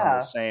this is on the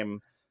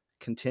same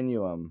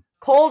continuum.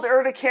 Cold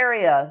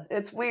urticaria,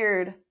 it's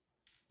weird.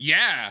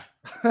 Yeah,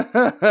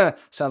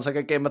 Sounds like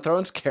a Game of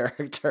Thrones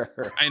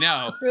character. I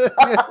know.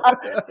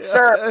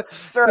 Sir,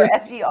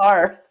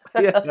 SER.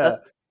 Yeah.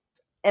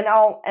 And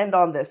I'll end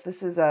on this.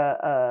 This is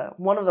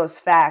one of those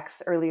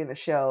facts earlier in the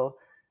show.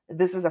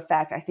 This is a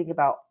fact I think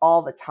about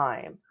all the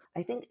time.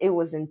 I think it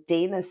was in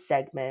Dana's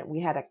segment.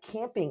 We had a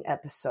camping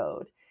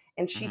episode,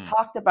 and she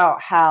talked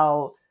about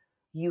how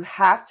you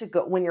have to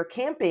go, when you're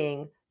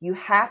camping, you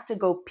have to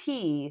go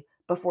pee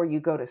before you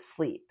go to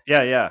sleep.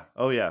 Yeah.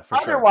 Oh, yeah, for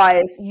sure.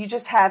 Otherwise, you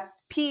just have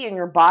pee in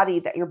your body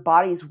that your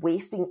body's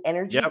wasting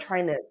energy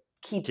trying to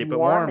keep it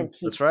warm and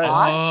keep That's right.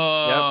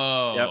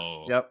 hot.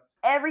 Oh. Yep.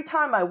 Every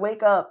time I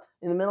wake up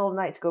in the middle of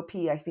the night to go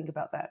pee, I think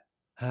about that.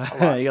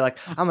 You're like,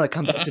 I'm going to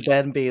come back to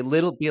bed and be a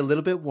little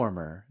bit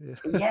warmer.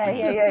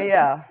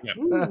 Yeah. Yep.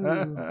 Ooh.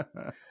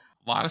 A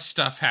lot of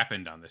stuff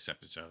happened on this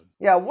episode.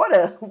 Yeah, what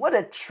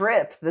a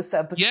trip this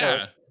episode.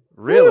 Yeah.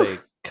 Really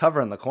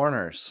covering the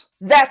corners.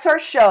 That's our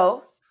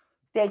show.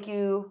 Thank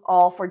you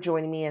all for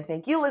joining me, and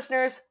thank you,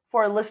 listeners,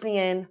 for listening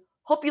in.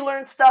 Hope you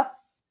learned stuff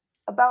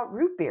about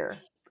root beer,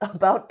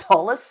 about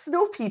tallest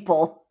snow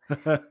people,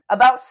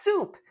 about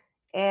soup,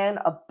 and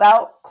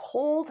about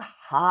cold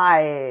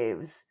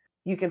hives.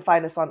 You can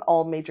find us on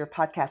all major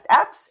podcast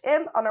apps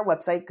and on our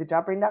website,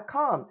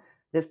 goodjobbrain.com.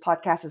 This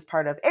podcast is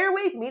part of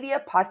Airwave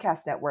Media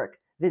Podcast Network.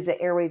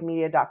 Visit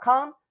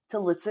airwavemedia.com to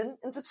listen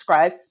and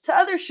subscribe to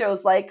other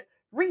shows like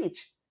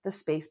Reach, the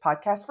space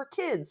podcast for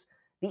kids,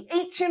 The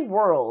Ancient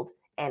World,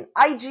 and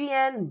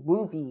IGN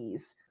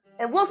Movies.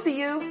 And we'll see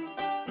you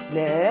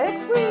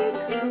next week.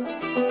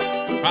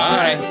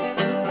 Bye.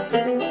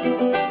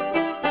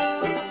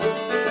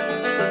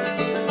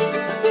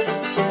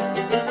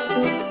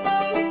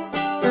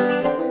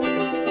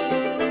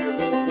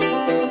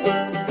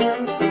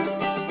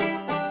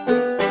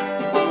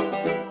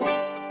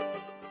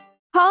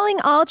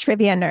 Calling all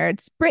trivia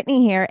nerds,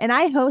 Brittany here, and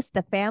I host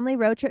the Family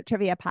Road Trip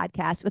Trivia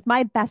Podcast with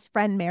my best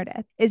friend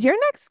Meredith. Is your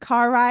next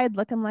car ride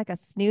looking like a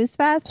snooze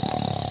fest?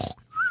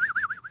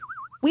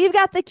 We've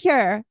got the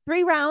cure.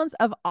 3 rounds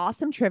of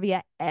awesome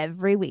trivia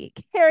every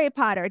week. Harry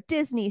Potter,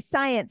 Disney,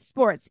 science,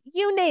 sports,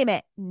 you name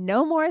it.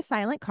 No more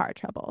silent car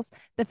troubles.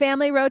 The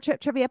Family Road Trip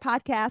Trivia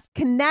Podcast.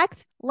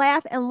 Connect,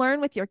 laugh, and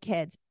learn with your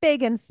kids,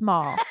 big and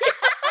small.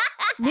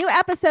 New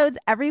episodes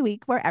every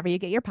week wherever you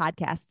get your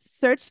podcasts.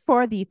 Search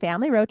for the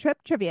Family Road Trip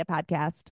Trivia Podcast.